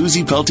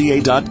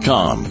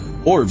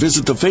info@susiepeltier.com or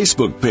visit the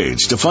Facebook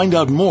page to find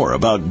out more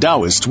about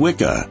Taoist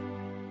Wicca.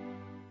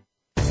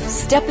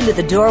 Step into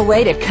the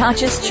doorway to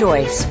conscious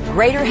choice,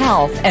 greater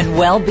health, and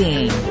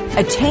well-being.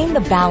 Attain the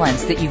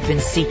balance that you've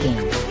been seeking.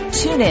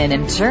 Tune in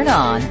and turn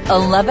on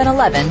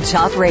 1111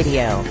 Talk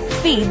Radio.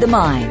 Feed the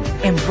mind.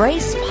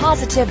 Embrace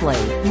positively.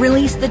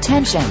 Release the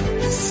tension.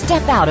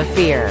 Step out of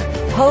fear.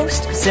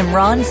 Host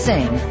Simran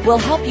Singh will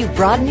help you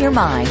broaden your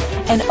mind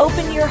and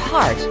open your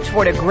heart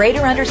toward a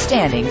greater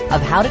understanding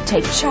of how to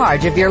take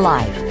charge of your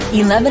life.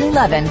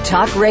 1111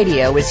 Talk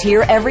Radio is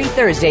here every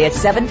Thursday at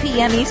 7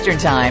 p.m. Eastern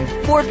Time,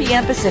 4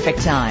 p.m. Pacific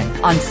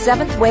Time on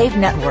 7th Wave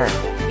Network.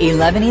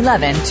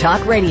 1111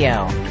 Talk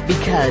Radio,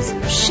 because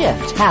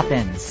shift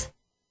happens.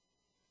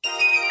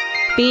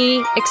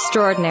 Be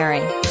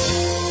extraordinary.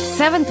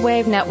 7th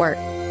Wave Network.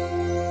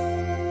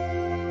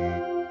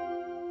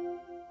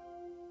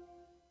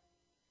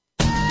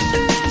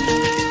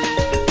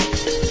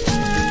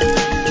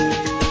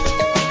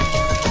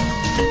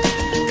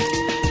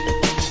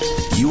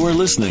 You are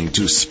listening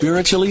to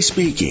Spiritually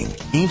Speaking,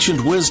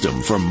 Ancient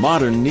Wisdom for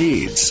Modern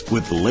Needs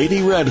with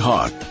Lady Red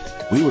Hawk.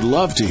 We would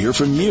love to hear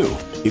from you.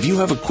 If you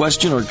have a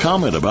question or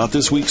comment about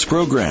this week's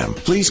program,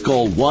 please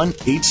call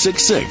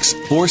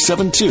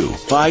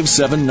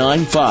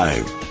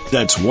 1-866-472-5795.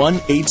 That's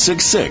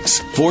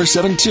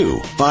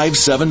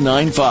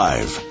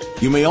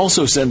 1-866-472-5795. You may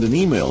also send an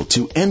email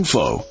to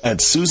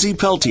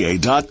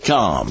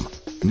info@susiepeltier.com.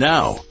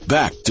 Now,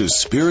 back to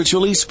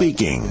Spiritually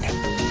Speaking.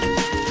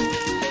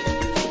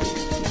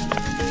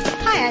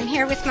 Hi, I'm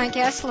here with my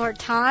guest, Lord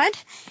Todd,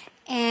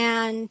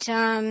 and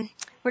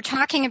we're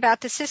talking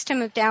about the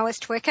system of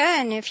Taoist Wicca,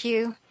 and if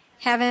you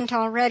haven't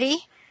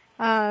already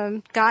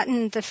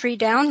gotten the free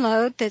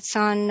download that's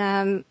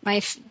on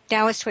my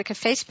Taoist Wicca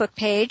Facebook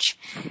page,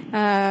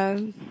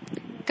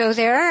 go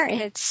there.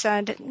 It's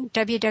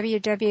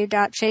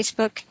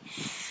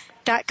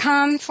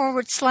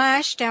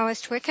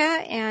www.facebook.com/Taoist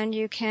Wicca, and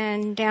you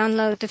can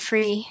download the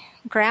free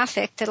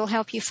graphic that'll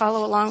help you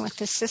follow along with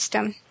the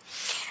system.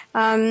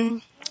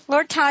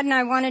 Lord Todd and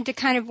I wanted to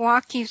kind of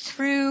walk you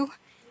through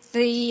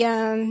the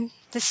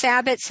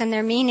Sabbats and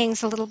their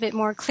meanings a little bit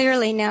more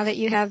clearly now that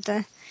you have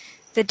the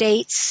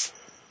dates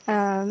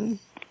in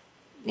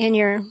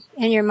your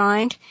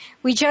mind.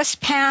 We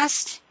just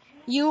passed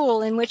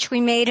Yule, in which we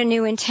made a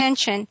new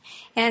intention,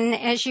 and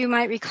as you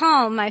might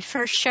recall, my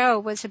first show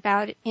was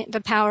about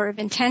the power of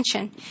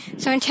intention.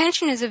 So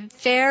intention is a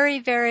very,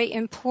 very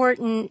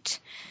important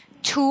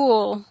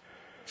tool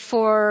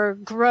for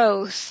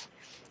growth,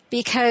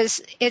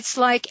 because it's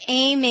like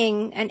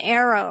aiming an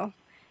arrow.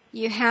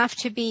 You have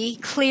to be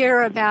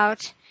clear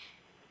about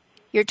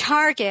your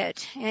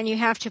target and you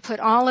have to put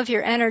all of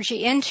your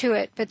energy into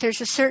it, but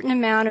there's a certain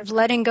amount of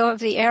letting go of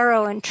the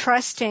arrow and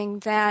trusting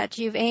that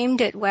you've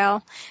aimed it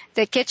well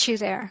that gets you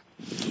there.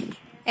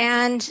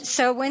 And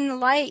so when the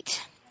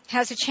light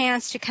has a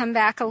chance to come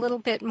back a little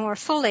bit more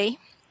fully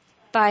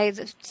by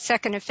the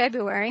 2nd of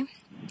February,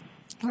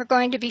 we're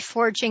going to be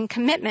forging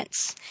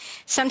commitments.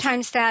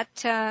 Sometimes that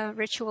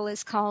ritual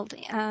is called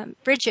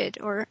Brigid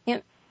or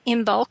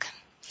Imbolc,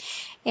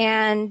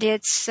 and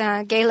it's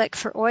Gaelic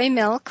for oil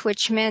milk,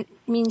 which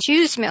means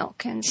ewe's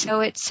milk, and so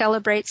it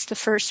celebrates the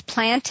first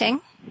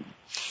planting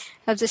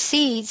of the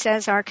seeds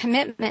as our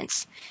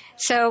commitments.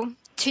 So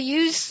to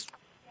use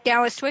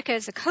Taoist Wicca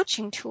as a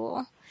coaching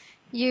tool,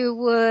 you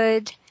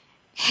would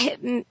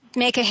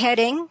make a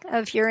heading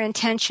of your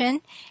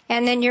intention,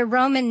 and then your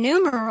Roman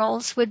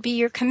numerals would be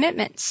your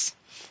commitments.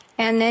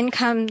 And then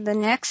come the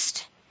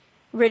next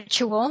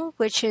ritual,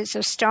 which is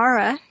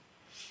Ostara.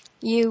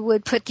 You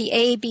would put the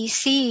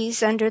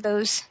ABCs under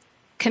those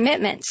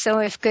commitments. So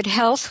if good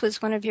health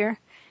was one of your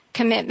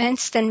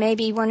commitments, then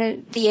maybe one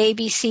of the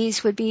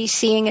ABCs would be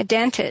seeing a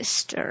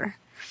dentist or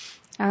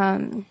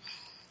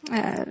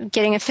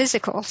getting a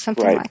physical,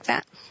 something right. like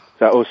that.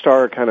 So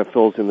Ostara kind of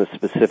fills in the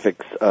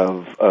specifics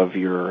of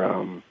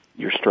your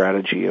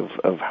strategy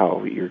of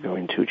how you're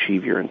going to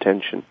achieve your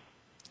intention.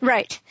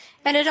 Right.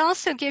 And it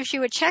also gives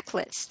you a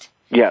checklist.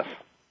 Yes.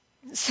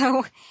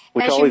 So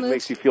which always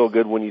makes you feel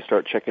good when you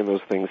start checking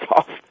those things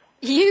off.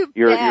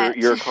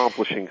 You're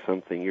accomplishing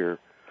something. You're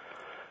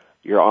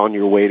on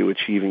your way to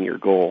achieving your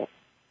goal.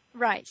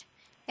 Right.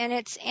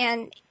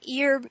 And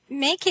you're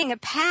making a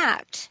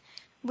pact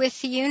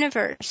with the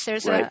universe.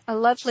 There's right. a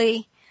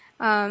lovely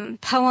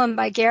poem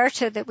by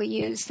Goethe that we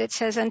use that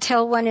says,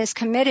 until one is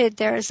committed,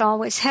 there is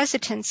always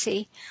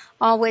hesitancy,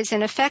 always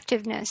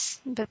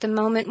ineffectiveness. But the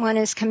moment one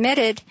is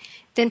committed,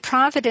 then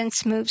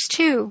providence moves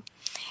too.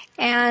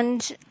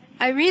 And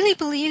I really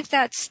believe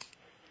that's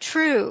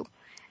true,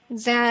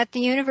 that the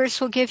universe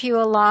will give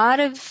you a lot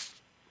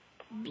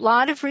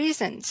of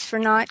reasons for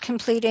not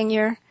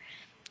completing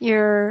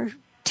your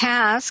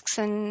tasks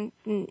and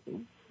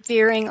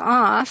veering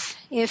off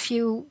if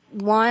you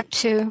want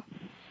to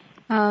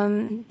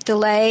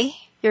delay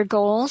your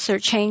goals or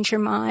change your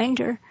mind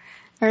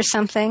or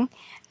something.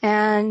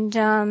 And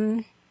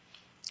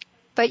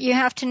but you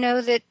have to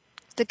know that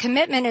the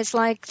commitment is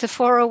like the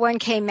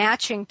 401k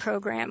matching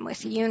program with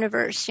the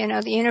universe. You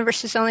know, the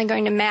universe is only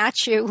going to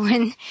match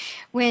you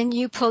when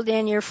you pulled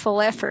in your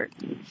full effort.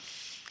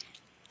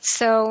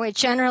 So it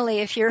generally,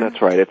 if you're...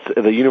 That's right.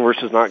 The universe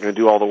is not going to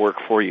do all the work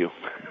for you.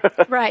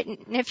 Right.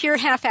 And if you're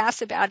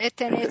half-ass about it,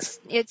 then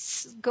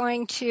it's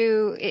going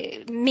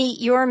to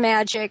meet your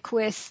magic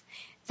with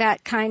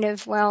that kind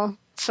of,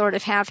 sort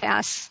of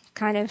half-ass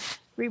kind of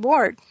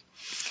reward.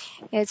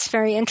 It's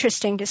very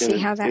interesting to see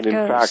how that goes.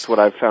 In fact, what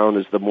I've found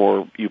is the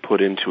more you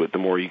put into it, the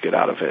more you get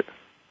out of it.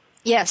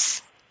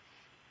 Yes.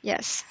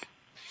 Yes.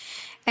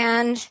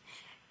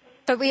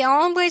 But we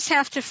always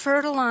have to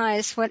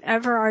fertilize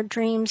whatever our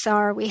dreams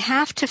are. We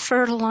have to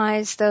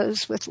fertilize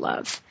those with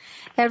love.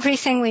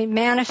 Everything we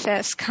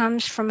manifest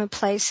comes from a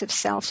place of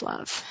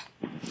self-love.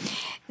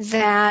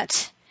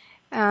 That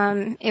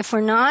if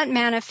we're not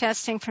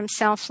manifesting from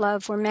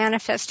self-love, we're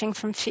manifesting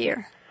from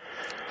fear.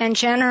 And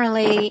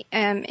generally,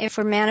 if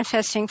we're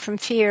manifesting from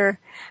fear,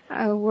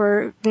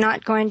 we're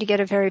not going to get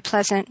a very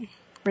pleasant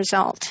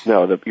result.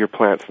 No, your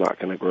plant's not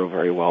going to grow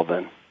very well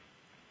then.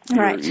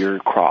 Right. Your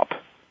crop.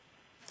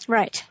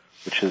 Right.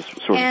 Which is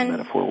sort of the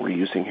metaphor we're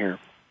using here.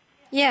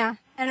 Yeah.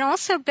 And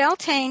also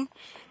Beltane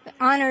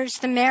honors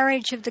the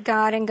marriage of the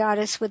God and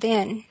goddess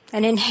within,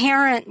 an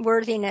inherent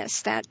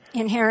worthiness, that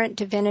inherent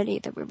divinity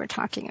that we were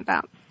talking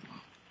about.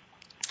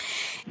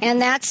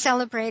 And that's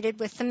celebrated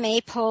with the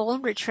maypole,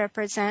 which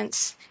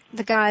represents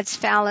the god's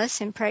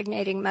phallus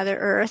impregnating Mother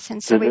Earth.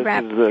 And so this is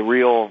the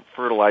real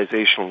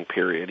fertilization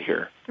period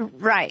here.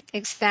 Right,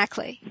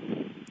 exactly.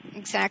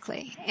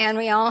 Exactly. And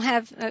we all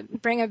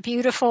bring a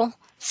beautiful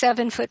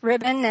 7-foot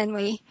ribbon, and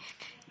we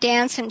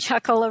dance and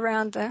chuckle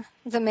around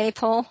the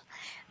maypole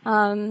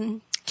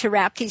to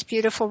wrap these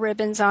beautiful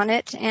ribbons on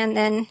it. And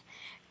then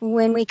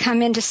when we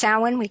come into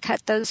Samhain, we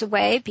cut those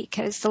away,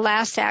 because the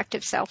last act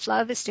of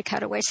self-love is to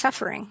cut away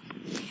suffering.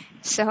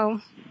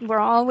 So we're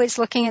always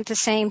looking at the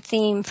same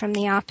theme from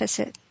the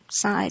opposite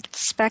side of the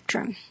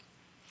spectrum.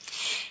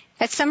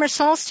 At summer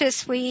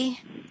solstice, we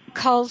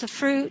cull the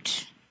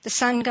fruit, the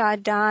sun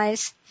god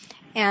dies,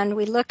 and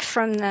we look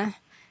from the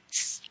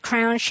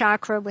crown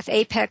chakra with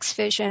apex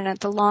vision at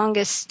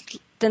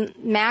the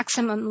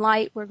maximum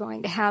light we're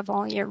going to have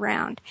all year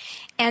round.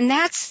 And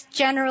that's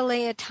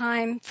generally a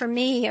time for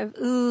me of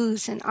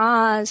oohs and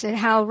ahs at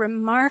how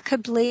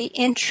remarkably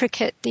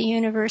intricate the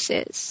universe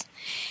is.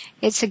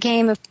 It's a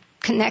game of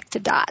connect the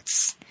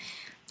dots.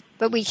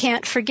 But we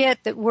can't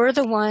forget that we're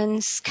the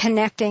ones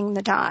connecting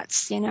the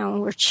dots,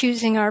 we're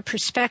choosing our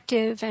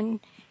perspective, and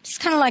it's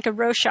kind of like a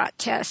Rorschach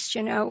test,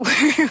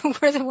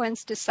 we're the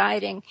ones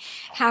deciding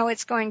how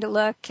it's going to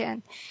look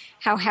and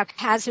how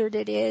haphazard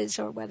it is,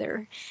 or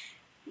whether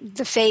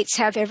the fates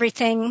have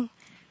everything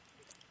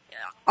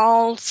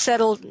all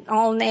settled,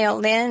 all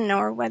nailed in,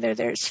 or whether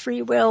there's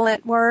free will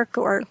at work,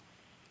 or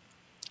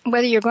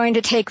whether you're going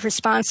to take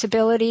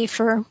responsibility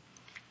for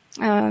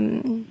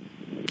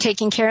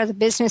taking care of the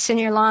business in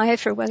your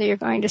life, or whether you're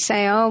going to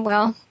say, oh,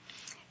 well,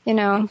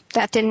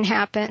 that didn't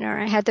happen, or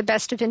I had the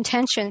best of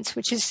intentions,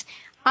 which is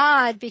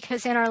odd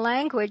because in our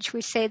language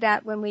we say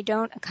that when we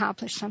don't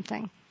accomplish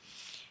something.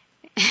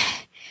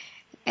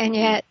 And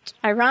yet,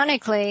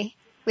 ironically,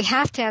 we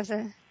have to have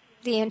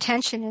the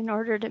intention in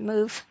order to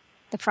move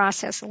the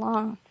process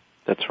along.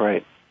 That's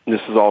right.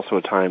 This is also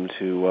a time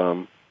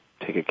to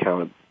take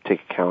account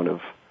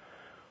of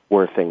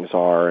where things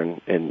are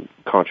and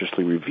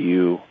consciously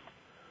review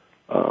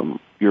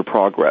your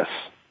progress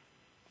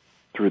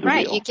through the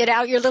right, wheel. You get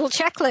out your little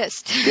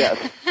checklist. Yes.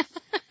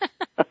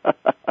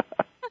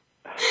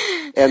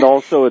 And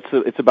also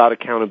it's about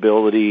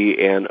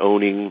accountability and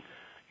owning,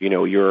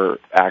 your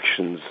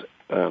actions,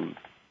 and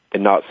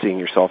not seeing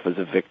yourself as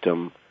a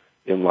victim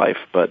in life,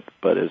 but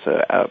as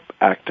an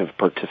active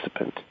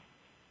participant.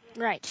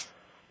 Right.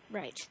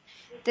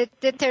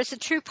 That there's a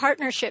true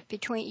partnership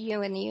between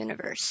you and the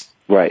universe.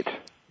 Right.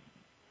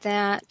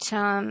 That,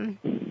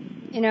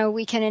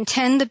 we can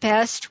intend the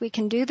best, we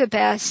can do the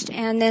best,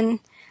 and then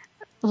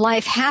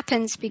life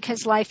happens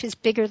because life is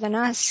bigger than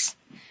us.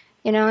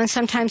 And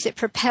sometimes it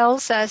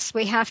propels us.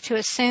 We have to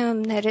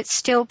assume that it's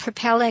still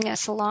propelling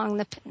us along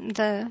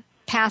the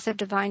path of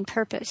divine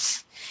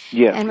purpose.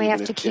 Yes, and we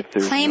have to keep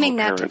claiming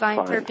that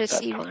divine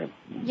purpose.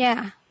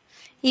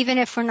 Even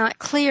if we're not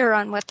clear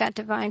on what that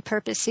divine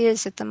purpose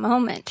is at the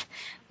moment,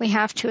 we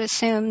have to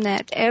assume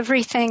that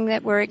everything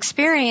that we're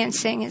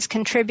experiencing is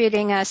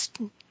contributing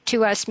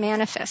to us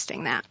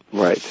manifesting that.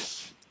 Right.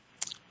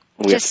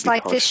 Just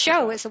like this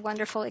show is a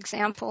wonderful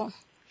example.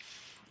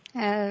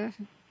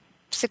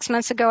 6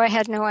 months ago, I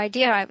had no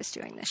idea I was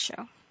doing this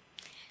show.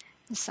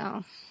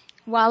 So,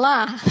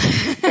 voila.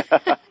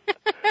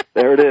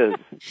 There it is.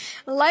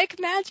 Like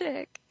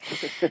magic.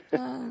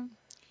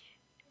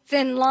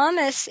 Then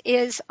Lammas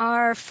is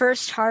our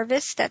first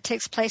harvest. That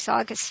takes place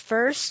August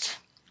 1st.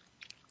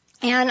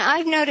 And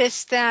I've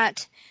noticed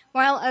that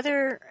while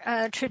other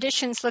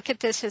traditions look at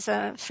this as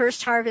a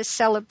first harvest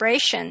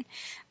celebration,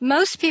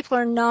 most people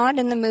are not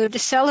in the mood to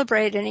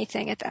celebrate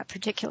anything at that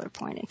particular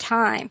point in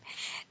time.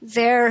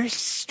 They're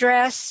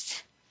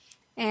stressed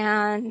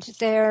and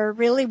they're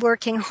really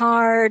working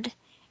hard,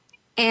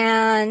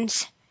 and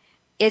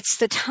it's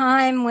the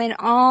time when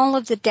all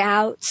of the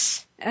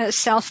doubts,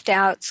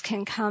 self-doubts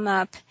can come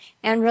up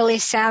and really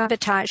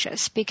sabotage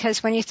us.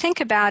 Because when you think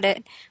about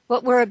it,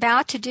 what we're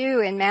about to do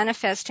in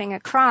manifesting a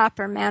crop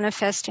or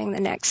manifesting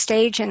the next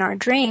stage in our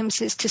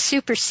dreams is to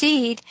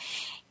supersede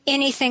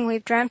anything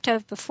we've dreamt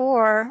of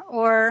before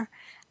or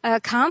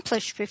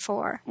accomplished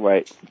before.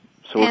 Right.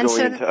 So we're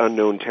going into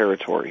unknown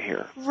territory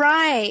here.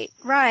 Right.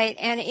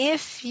 And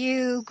if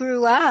you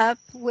grew up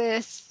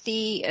with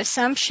the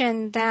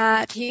assumption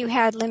that you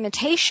had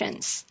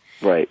limitations,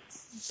 right,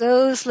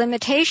 those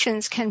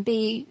limitations can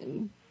be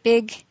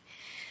big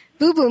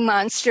boo-boo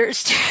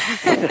monsters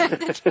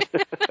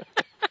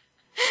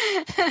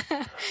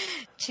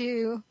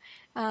to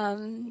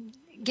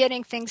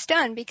getting things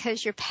done,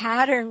 because your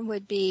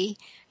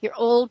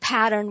old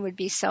pattern would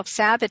be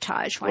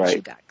self-sabotage once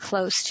you got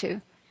close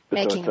to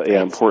making it.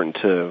 Yeah, important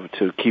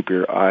to keep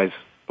your eyes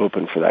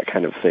open for that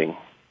kind of thing.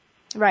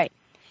 Right.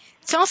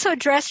 It's also a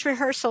dress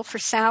rehearsal for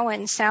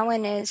Samhain.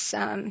 Samhain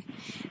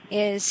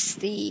is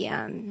the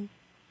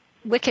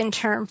Wiccan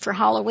term for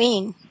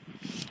Halloween,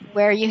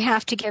 where you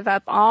have to give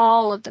up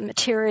all of the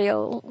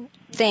material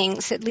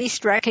things, at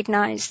least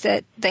recognize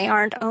that they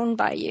aren't owned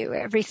by you.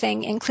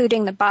 Everything,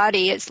 including the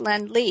body, is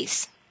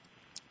lend-lease.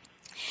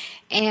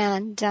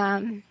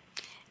 And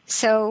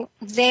so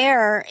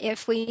there,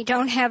 if we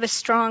don't have a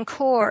strong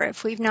core,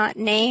 if we've not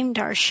named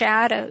our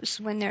shadows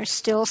when there's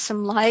still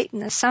some light in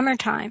the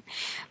summertime,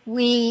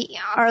 we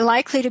are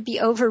likely to be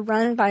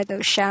overrun by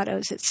those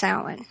shadows at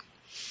Samhain,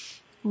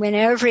 when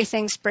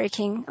everything's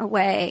breaking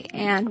away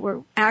and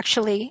we're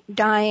actually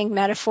dying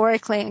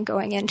metaphorically and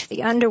going into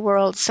the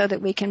underworld so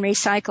that we can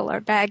recycle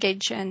our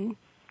baggage and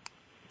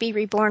be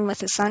reborn with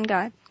the sun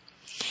god.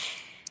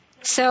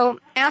 So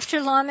after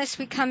Lammas,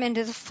 we come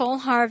into the full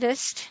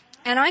harvest,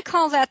 and I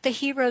call that the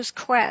hero's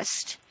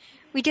quest.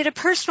 We did a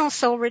personal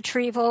soul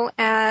retrieval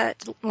at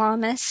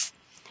Lammas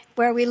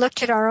where we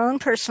looked at our own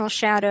personal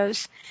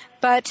shadows,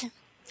 but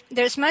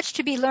there's much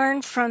to be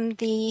learned from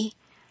the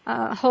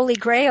Holy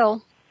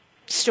Grail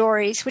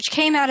stories, which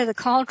came out of the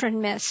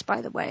cauldron myths,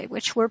 by the way,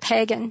 which were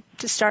pagan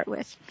to start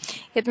with.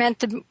 It meant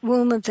the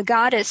womb of the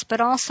goddess, but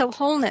also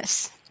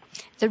wholeness,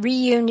 the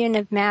reunion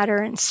of matter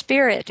and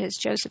spirit, as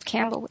Joseph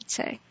Campbell would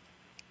say.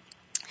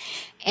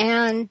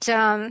 And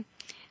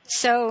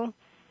so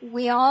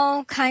we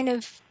all kind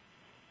of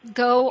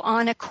go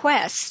on a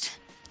quest,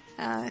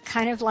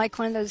 kind of like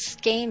one of those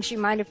games you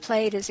might have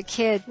played as a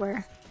kid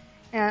where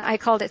I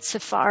called it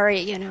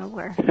Safari,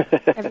 where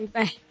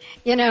everybody,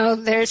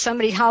 there's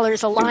somebody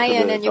hollers a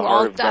lion and you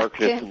all duck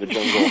in the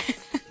jungle.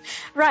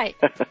 Right.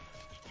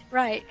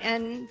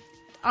 And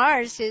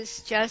ours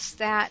is just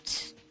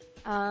that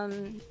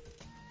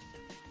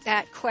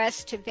that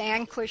quest to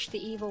vanquish the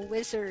evil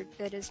wizard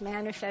that is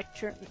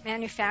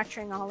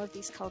manufacturing all of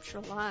these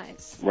cultural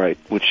lies. Right,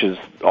 which is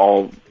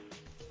all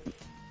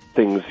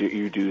things that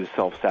you do to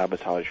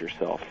self-sabotage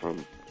yourself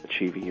from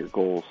achieving your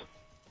goals.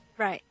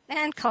 Right,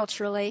 and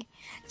culturally.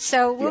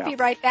 So we'll be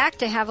right back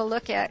to have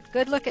a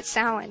good look at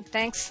Samhain.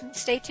 Thanks.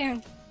 Stay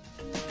tuned.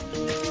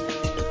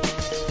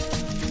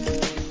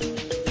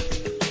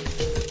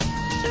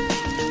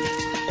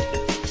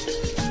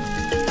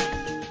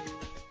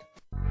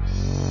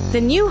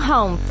 The new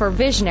home for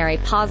visionary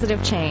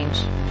positive change.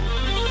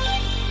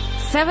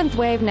 Seventh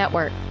Wave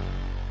Network.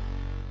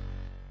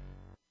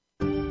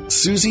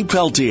 Susie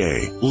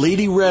Peltier,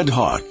 Lady Red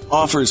Hawk,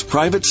 offers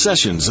private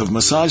sessions of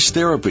massage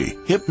therapy,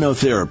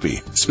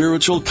 hypnotherapy,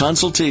 spiritual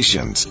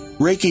consultations,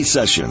 Reiki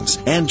sessions,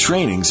 and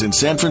trainings in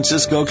San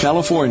Francisco,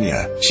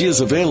 California. She is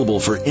available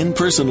for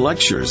in-person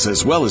lectures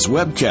as well as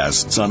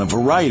webcasts on a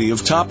variety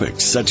of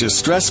topics such as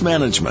stress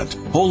management,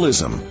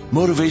 holism,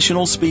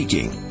 motivational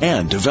speaking,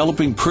 and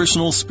developing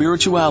personal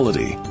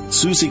spirituality.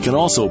 Susie can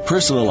also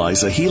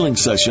personalize a healing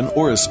session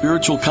or a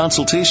spiritual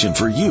consultation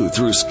for you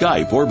through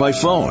Skype or by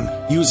phone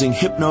using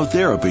hypnotherapy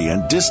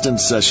and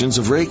distance sessions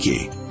of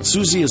Reiki.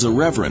 Susie is a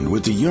reverend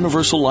with the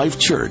Universal Life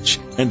Church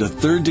and a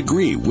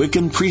third-degree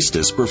Wiccan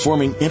priestess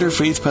performing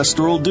interfaith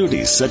pastoral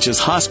duties such as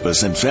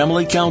hospice and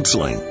family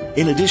counseling,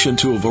 in addition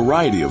to a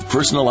variety of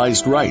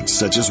personalized rites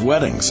such as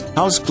weddings,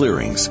 house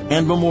clearings,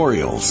 and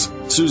memorials.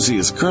 Susie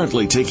is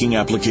currently taking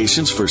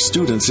applications for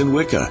students in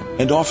Wicca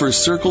and offers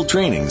circle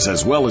trainings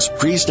as well as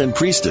priest and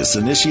priestess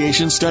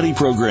initiation study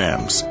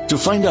programs. To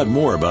find out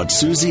more about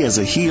Susie as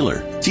a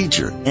healer,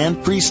 teacher,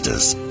 and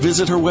priestess,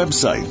 visit her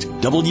website,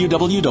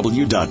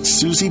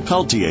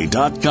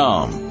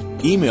 www.susiepeltier.com.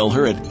 Email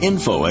her at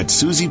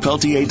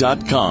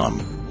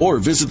info@susiepeltier.com or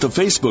visit the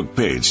Facebook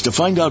page to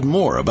find out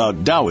more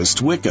about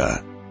Taoist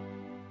Wicca.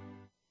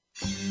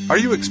 Are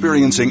you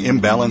experiencing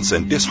imbalance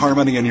and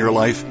disharmony in your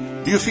life?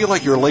 Do you feel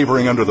like you're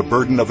laboring under the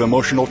burden of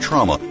emotional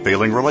trauma,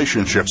 failing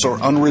relationships, or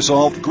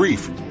unresolved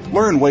grief?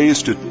 Learn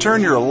ways to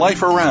turn your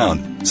life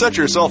around. Set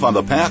yourself on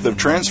the path of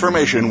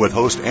transformation with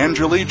host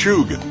Anjali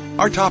Chug.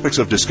 Our topics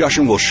of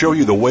discussion will show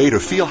you the way to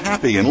feel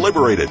happy and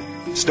liberated.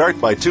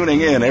 Start by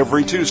tuning in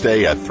every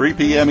Tuesday at 3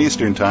 p.m.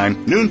 Eastern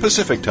Time, noon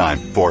Pacific Time,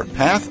 for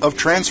Path of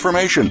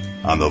Transformation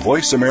on the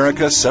Voice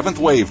America 7th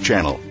Wave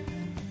channel.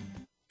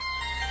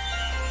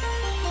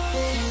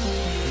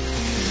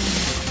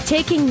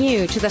 Taking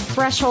you to the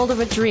threshold of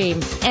a dream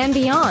and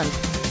beyond.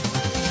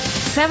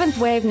 Seventh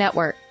Wave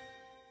Network.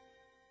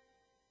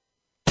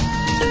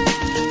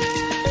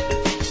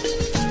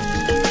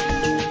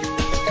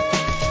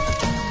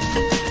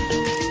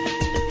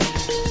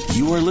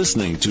 You are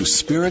listening to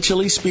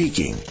Spiritually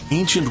Speaking,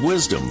 Ancient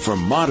Wisdom for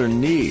Modern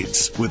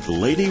Needs with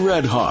Lady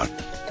Red Hawk.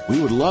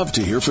 We would love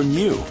to hear from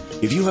you.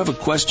 If you have a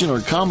question or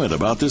comment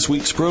about this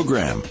week's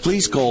program,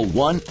 please call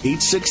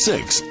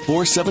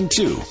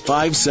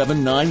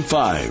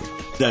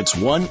 1-866-472-5795. That's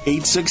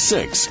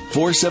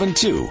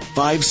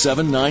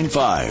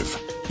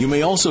 1-866-472-5795. You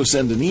may also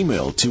send an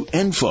email to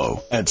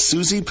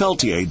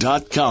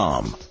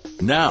info@susiepeltier.com.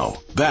 Now,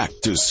 back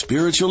to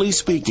Spiritually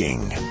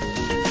Speaking.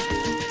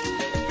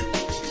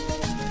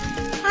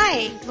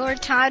 Hi,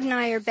 Lord Todd and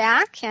I are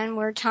back, and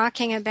we're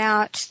talking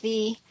about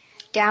the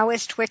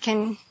Taoist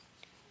Wiccan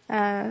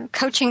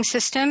coaching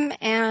system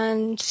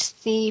and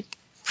the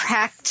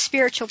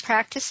spiritual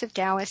practice of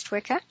Taoist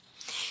Wicca.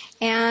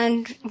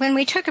 And when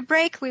we took a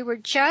break, we were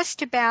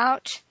just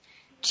about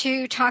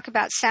to talk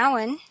about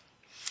Samhain.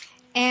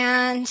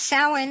 And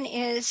Samhain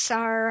is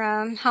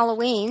our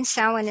Halloween.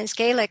 Samhain is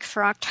Gaelic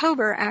for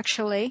October,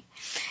 actually.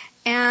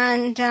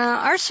 And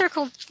our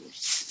circle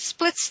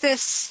splits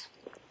this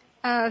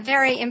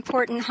very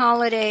important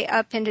holiday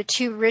up into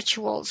two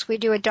rituals. We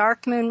do a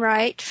dark moon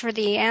rite for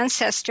the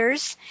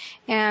ancestors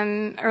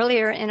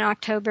earlier in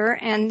October,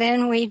 and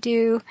then we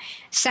do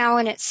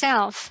Samhain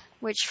itself,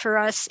 which for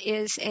us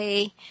is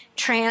a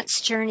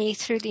trance journey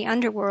through the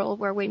underworld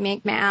where we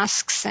make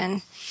masks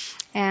and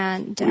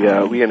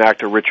we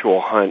enact a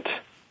ritual hunt.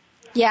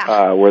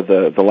 Yeah. Where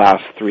the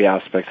last three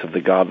aspects of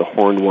the god, the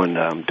horned one,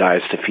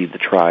 dies to feed the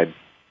tribe.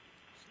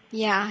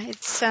 Yeah,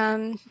 it's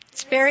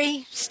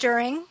very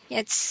stirring.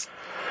 It's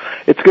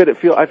good. I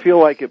feel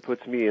like it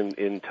puts me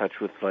in touch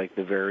with like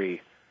the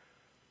very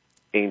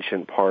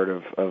ancient part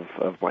of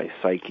my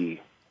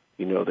psyche,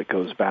 that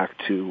goes back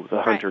to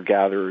the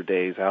hunter-gatherer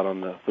days out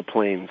on the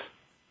plains.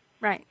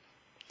 Right.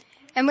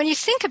 And when you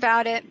think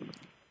about it,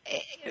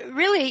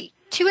 really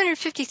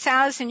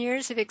 250,000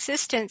 years of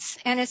existence,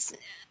 and it's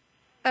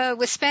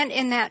was spent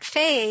in that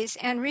phase,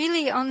 and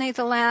really only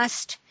the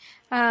last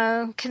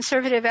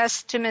conservative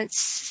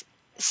estimates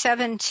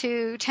 7,000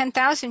 to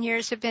 10,000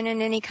 years have been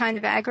in any kind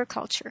of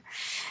agriculture.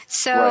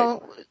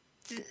 So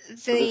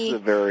this is a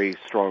very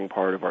strong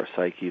part of our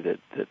psyche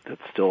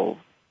that's still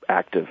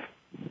active.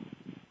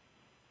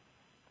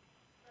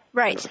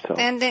 Right. So.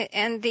 And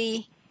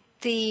the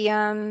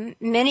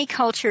many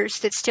cultures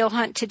that still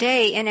hunt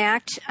today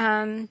enact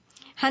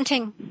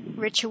hunting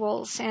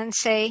rituals and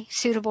say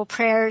suitable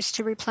prayers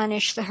to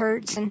replenish the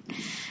herds and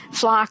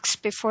flocks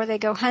before they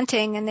go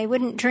hunting, and they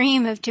wouldn't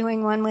dream of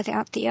doing one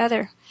without the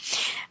other.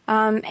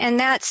 And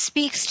that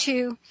speaks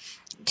to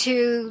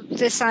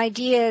this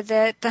idea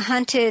that the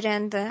hunted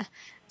and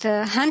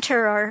the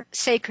hunter are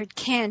sacred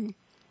kin,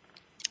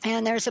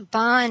 and there's a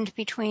bond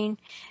between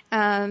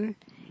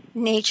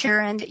nature,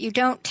 and that you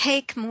don't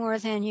take more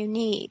than you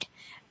need.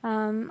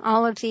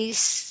 All of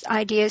these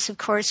ideas, of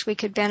course, we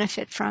could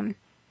benefit from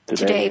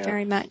today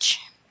very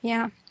much.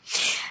 Yeah.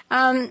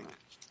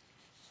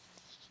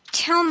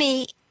 Tell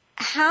me,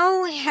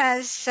 how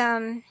has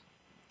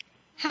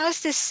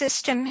this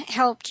system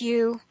helped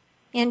you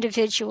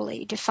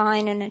individually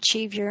define and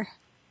achieve your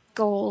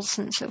goals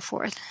and so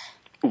forth?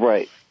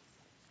 Right.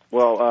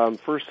 Well,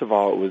 first of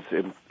all, it was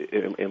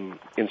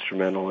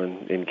instrumental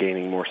in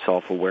gaining more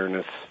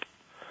self-awareness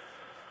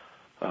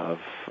of,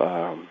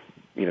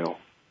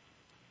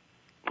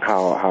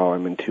 how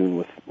I'm in tune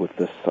with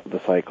the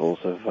cycles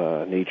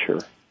of nature.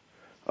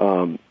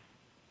 And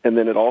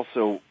then it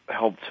also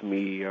helped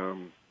me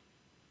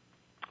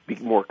be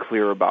more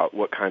clear about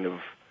what kind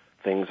of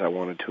things I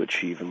wanted to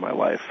achieve in my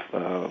life.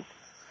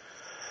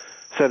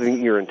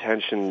 Setting your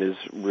intention is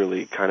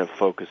really kind of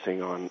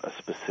focusing on a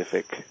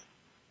specific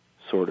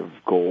sort of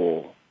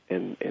goal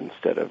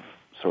instead of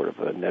sort of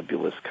a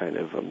nebulous kind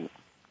of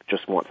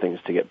just want things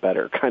to get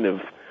better kind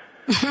of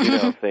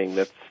thing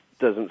that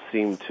doesn't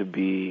seem to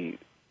be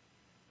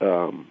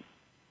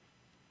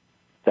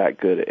that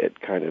good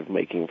at kind of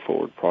making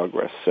forward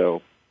progress.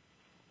 So,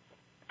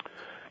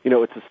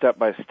 it's a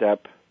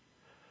step-by-step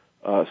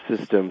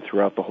system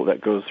throughout the whole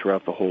that goes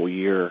throughout the whole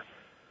year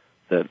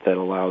that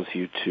allows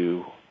you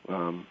to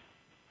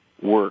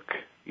work,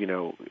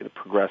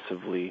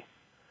 progressively.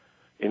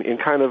 In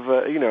kind of,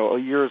 a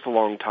year is a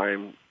long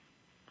time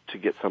to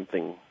get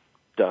something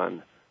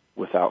done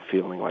without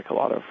feeling like a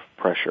lot of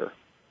pressure.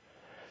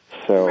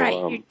 So,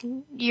 right,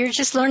 you're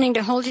just learning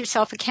to hold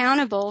yourself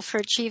accountable for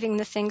achieving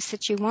the things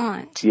that you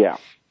want. Yeah.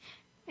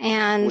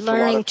 And which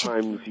learning a lot of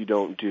times you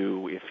don't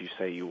do if you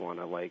say you want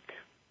to,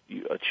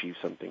 you achieve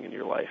something in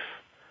your life.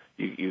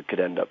 You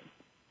could end up,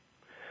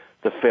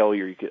 the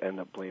failure you could end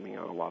up blaming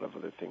on a lot of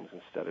other things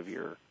instead of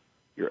your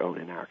own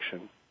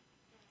inaction.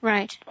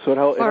 Right. So it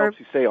helps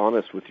you stay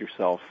honest with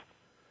yourself.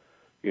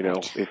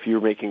 If you're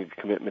making a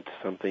commitment to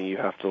something, you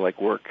have to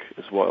work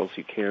as well as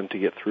you can to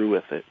get through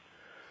with it.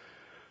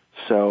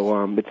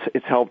 So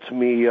it's helped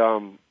me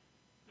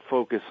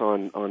focus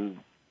on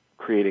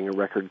creating a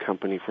record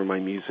company for my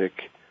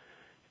music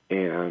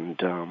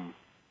and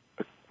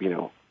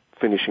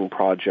finishing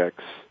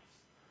projects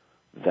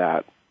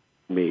that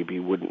maybe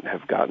wouldn't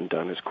have gotten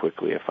done as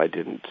quickly if I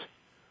didn't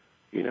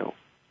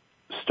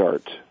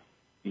start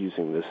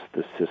using this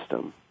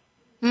system.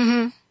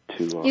 Mm-hmm.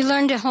 You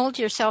learn to hold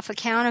yourself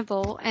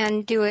accountable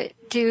and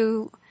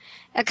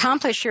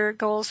accomplish your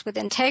goals with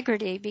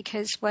integrity,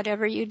 because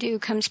whatever you do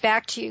comes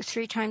back to you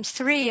 3 times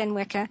 3 in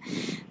Wicca,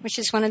 which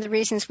is one of the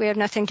reasons we have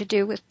nothing to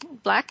do with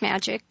black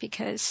magic,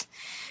 because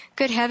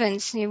good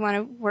heavens, you want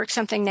to work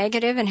something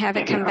negative and have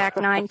it come back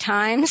 9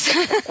 times.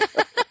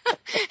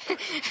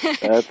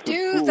 That's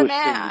do the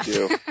math.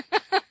 Thing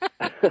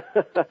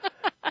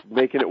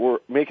to do.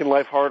 Making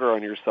life harder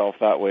on yourself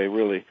that way,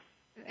 really.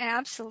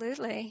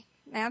 Absolutely.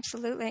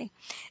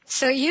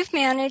 So you've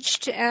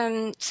managed,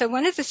 so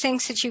one of the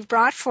things that you've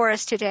brought for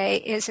us today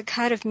is a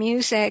cut of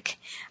music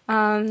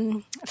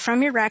from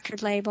your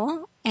record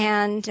label.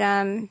 And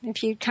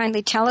if you'd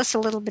kindly tell us a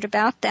little bit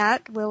about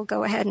that, we'll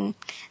go ahead and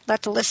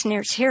let the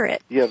listeners hear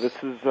it. Yeah, this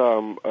is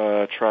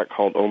a track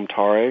called Om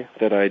Tare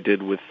that I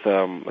did with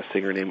a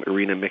singer named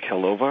Irina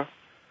Mikhailova,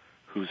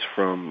 who's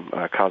from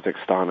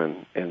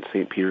Kazakhstan and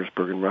St.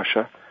 Petersburg in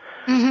Russia.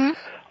 Mm-hmm.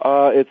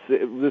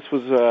 This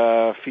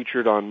was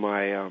featured on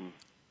my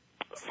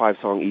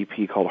 5-song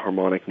EP called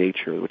Harmonic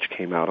Nature, which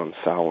came out on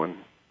Samhain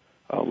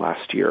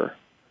last year.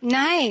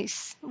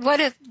 Nice. What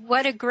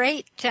a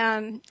great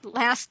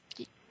last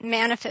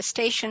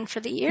manifestation for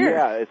the year.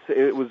 Yeah,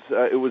 it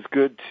was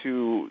good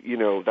to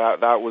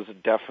that was a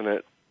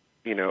definite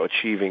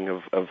achieving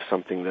of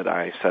something that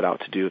I set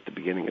out to do at the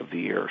beginning of the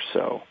year.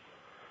 So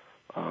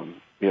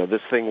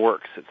this thing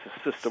works.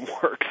 The system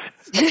works.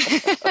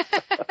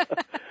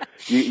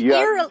 You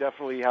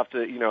definitely have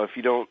to, if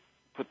you don't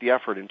put the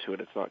effort into it,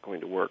 it's not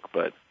going to work.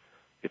 But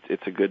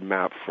it's a good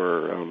map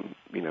for,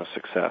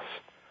 success.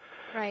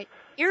 Right.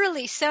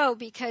 Eerily so,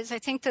 because I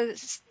think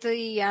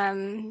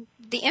the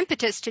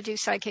impetus to do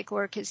psychic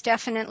work is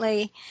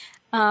definitely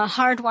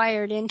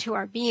hardwired into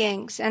our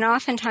beings, and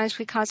oftentimes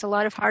we cause a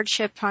lot of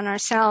hardship on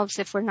ourselves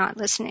if we're not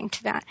listening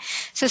to that.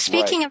 So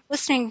speaking of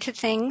listening to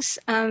things,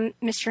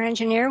 Mr.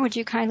 Engineer, would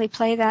you kindly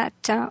play that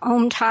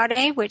Om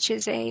Tare, which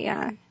is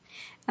a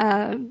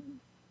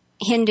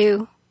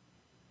Hindu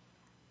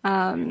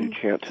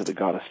chant to the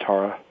goddess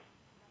Tara.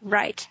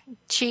 Right.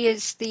 She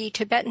is the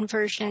Tibetan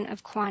version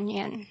of Kuan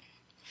Yin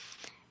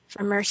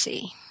for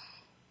mercy.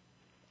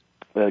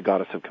 The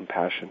goddess of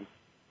compassion.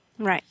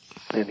 Right.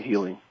 And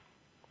healing.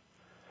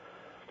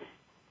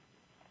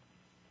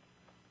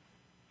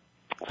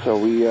 So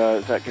we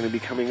is that going to be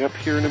coming up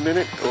here in a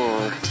minute,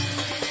 or?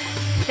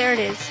 There it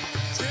is.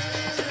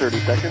 30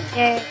 seconds?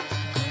 Yay.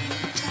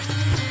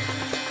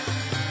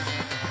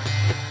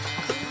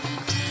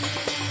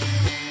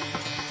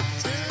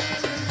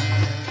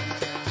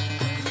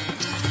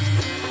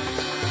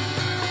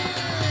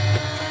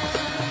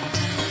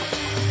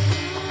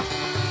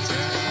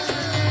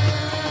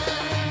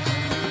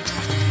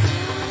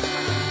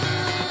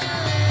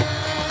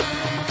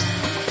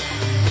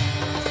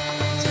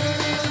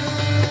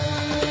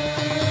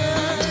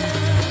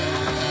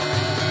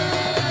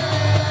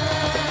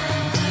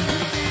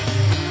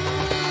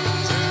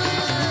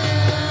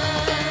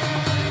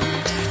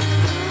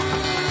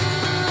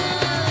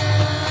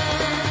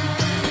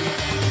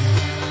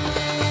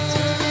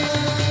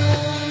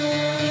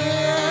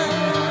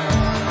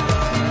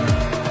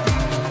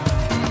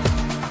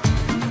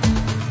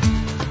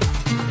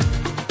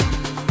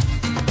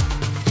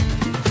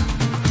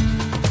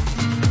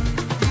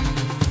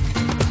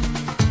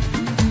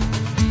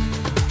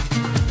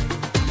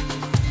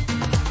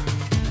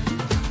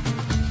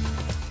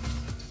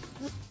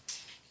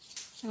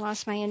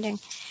 Lost my ending.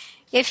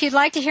 If you'd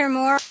like to hear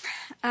more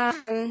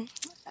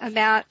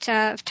about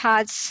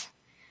Todd's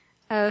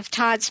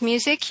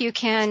music, you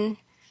can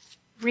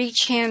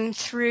reach him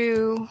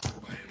through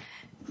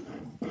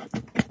my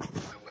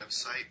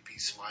website,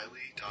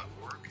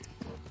 besmiley.org.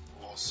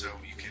 Also,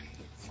 you can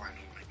find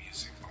all my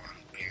music on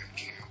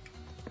Bandcamp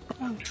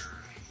under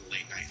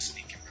Late Night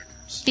Sneaking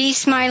Records.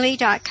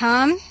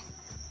 besmiley.com.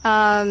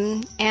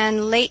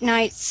 And Late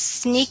Night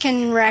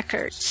Sneakin'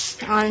 Records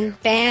on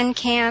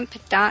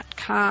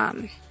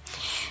Bandcamp.com.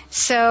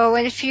 So,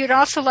 and if you'd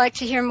also like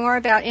to hear more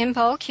about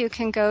Inbulk, you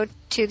can go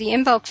to the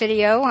Inbulk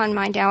video on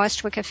my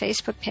Taoist Wicca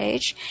Facebook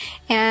page.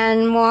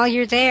 And while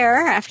you're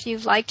there, after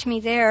you've liked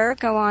me there,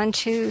 go on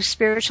to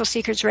Spiritual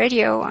Seekers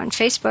Radio on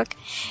Facebook.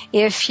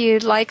 If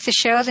you'd like the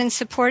show, then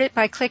support it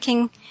by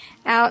clicking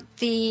out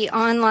the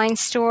online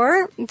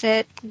store,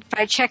 that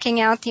by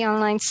checking out the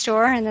online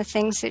store and the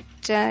things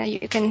that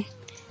you can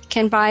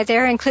buy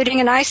there,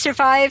 including an I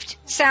Survived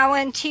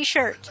Samhain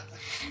t-shirt.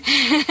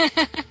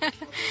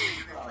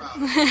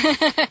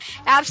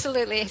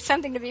 Absolutely,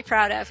 something to be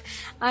proud of.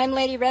 I'm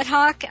Lady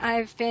Redhawk.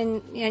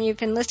 You've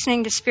been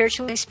listening to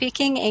Spiritually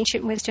Speaking,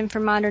 Ancient Wisdom for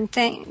Modern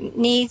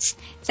Needs.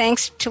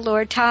 Thanks to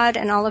Lord Todd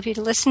and all of you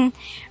to listen.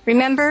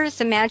 Remember,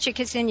 the magic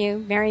is in you.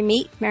 Merry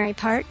meet, merry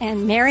part,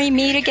 and merry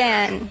meet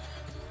again.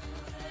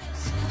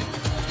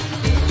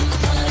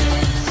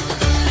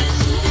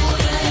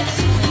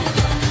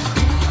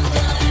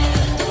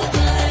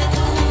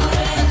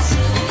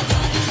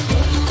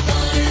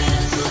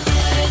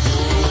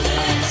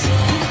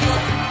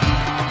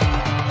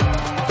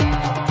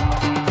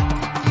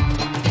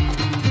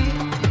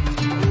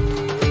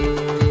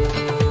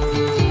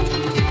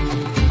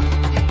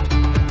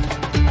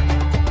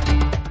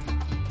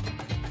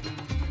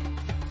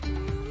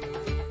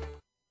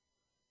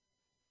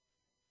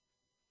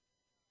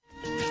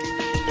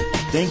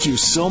 Thank you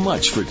so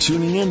much for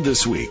tuning in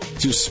this week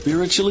to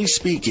Spiritually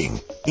Speaking,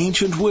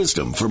 Ancient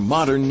Wisdom for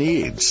Modern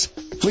Needs.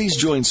 Please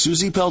join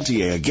Susie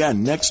Peltier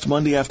again next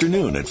Monday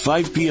afternoon at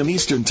 5 p.m.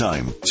 Eastern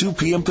Time, 2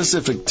 p.m.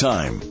 Pacific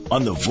Time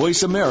on the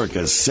Voice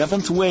America's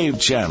 7th Wave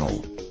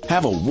channel.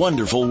 Have a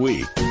wonderful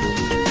week.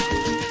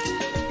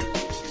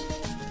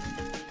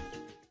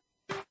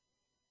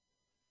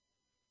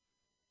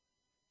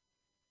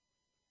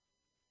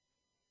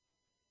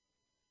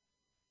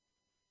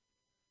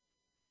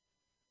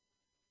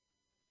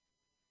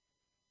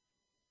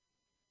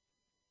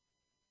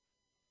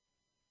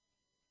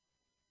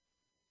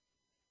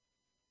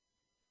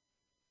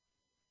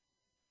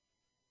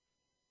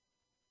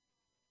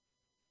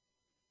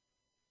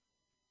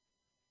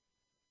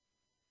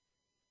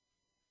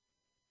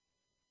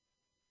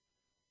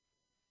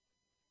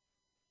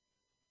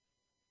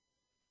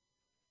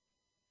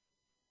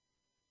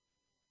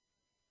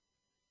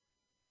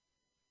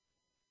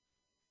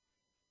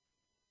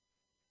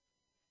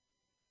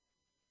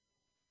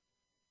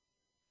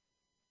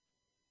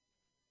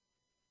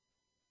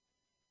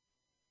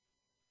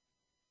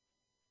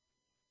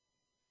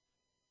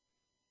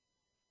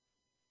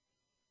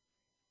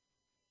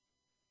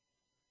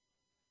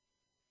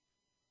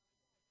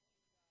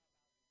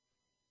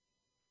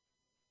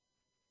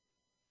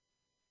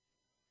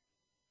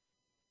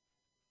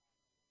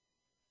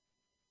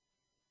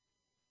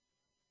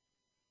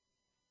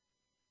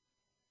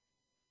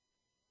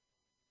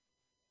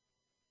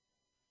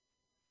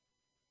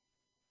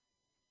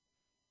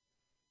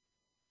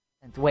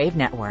 Wave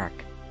Network.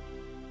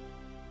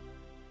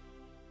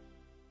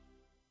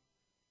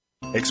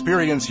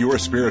 Experience your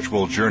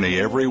spiritual journey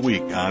every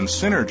week on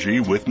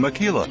Synergy with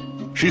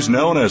Makila. She's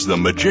known as the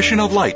Magician of Light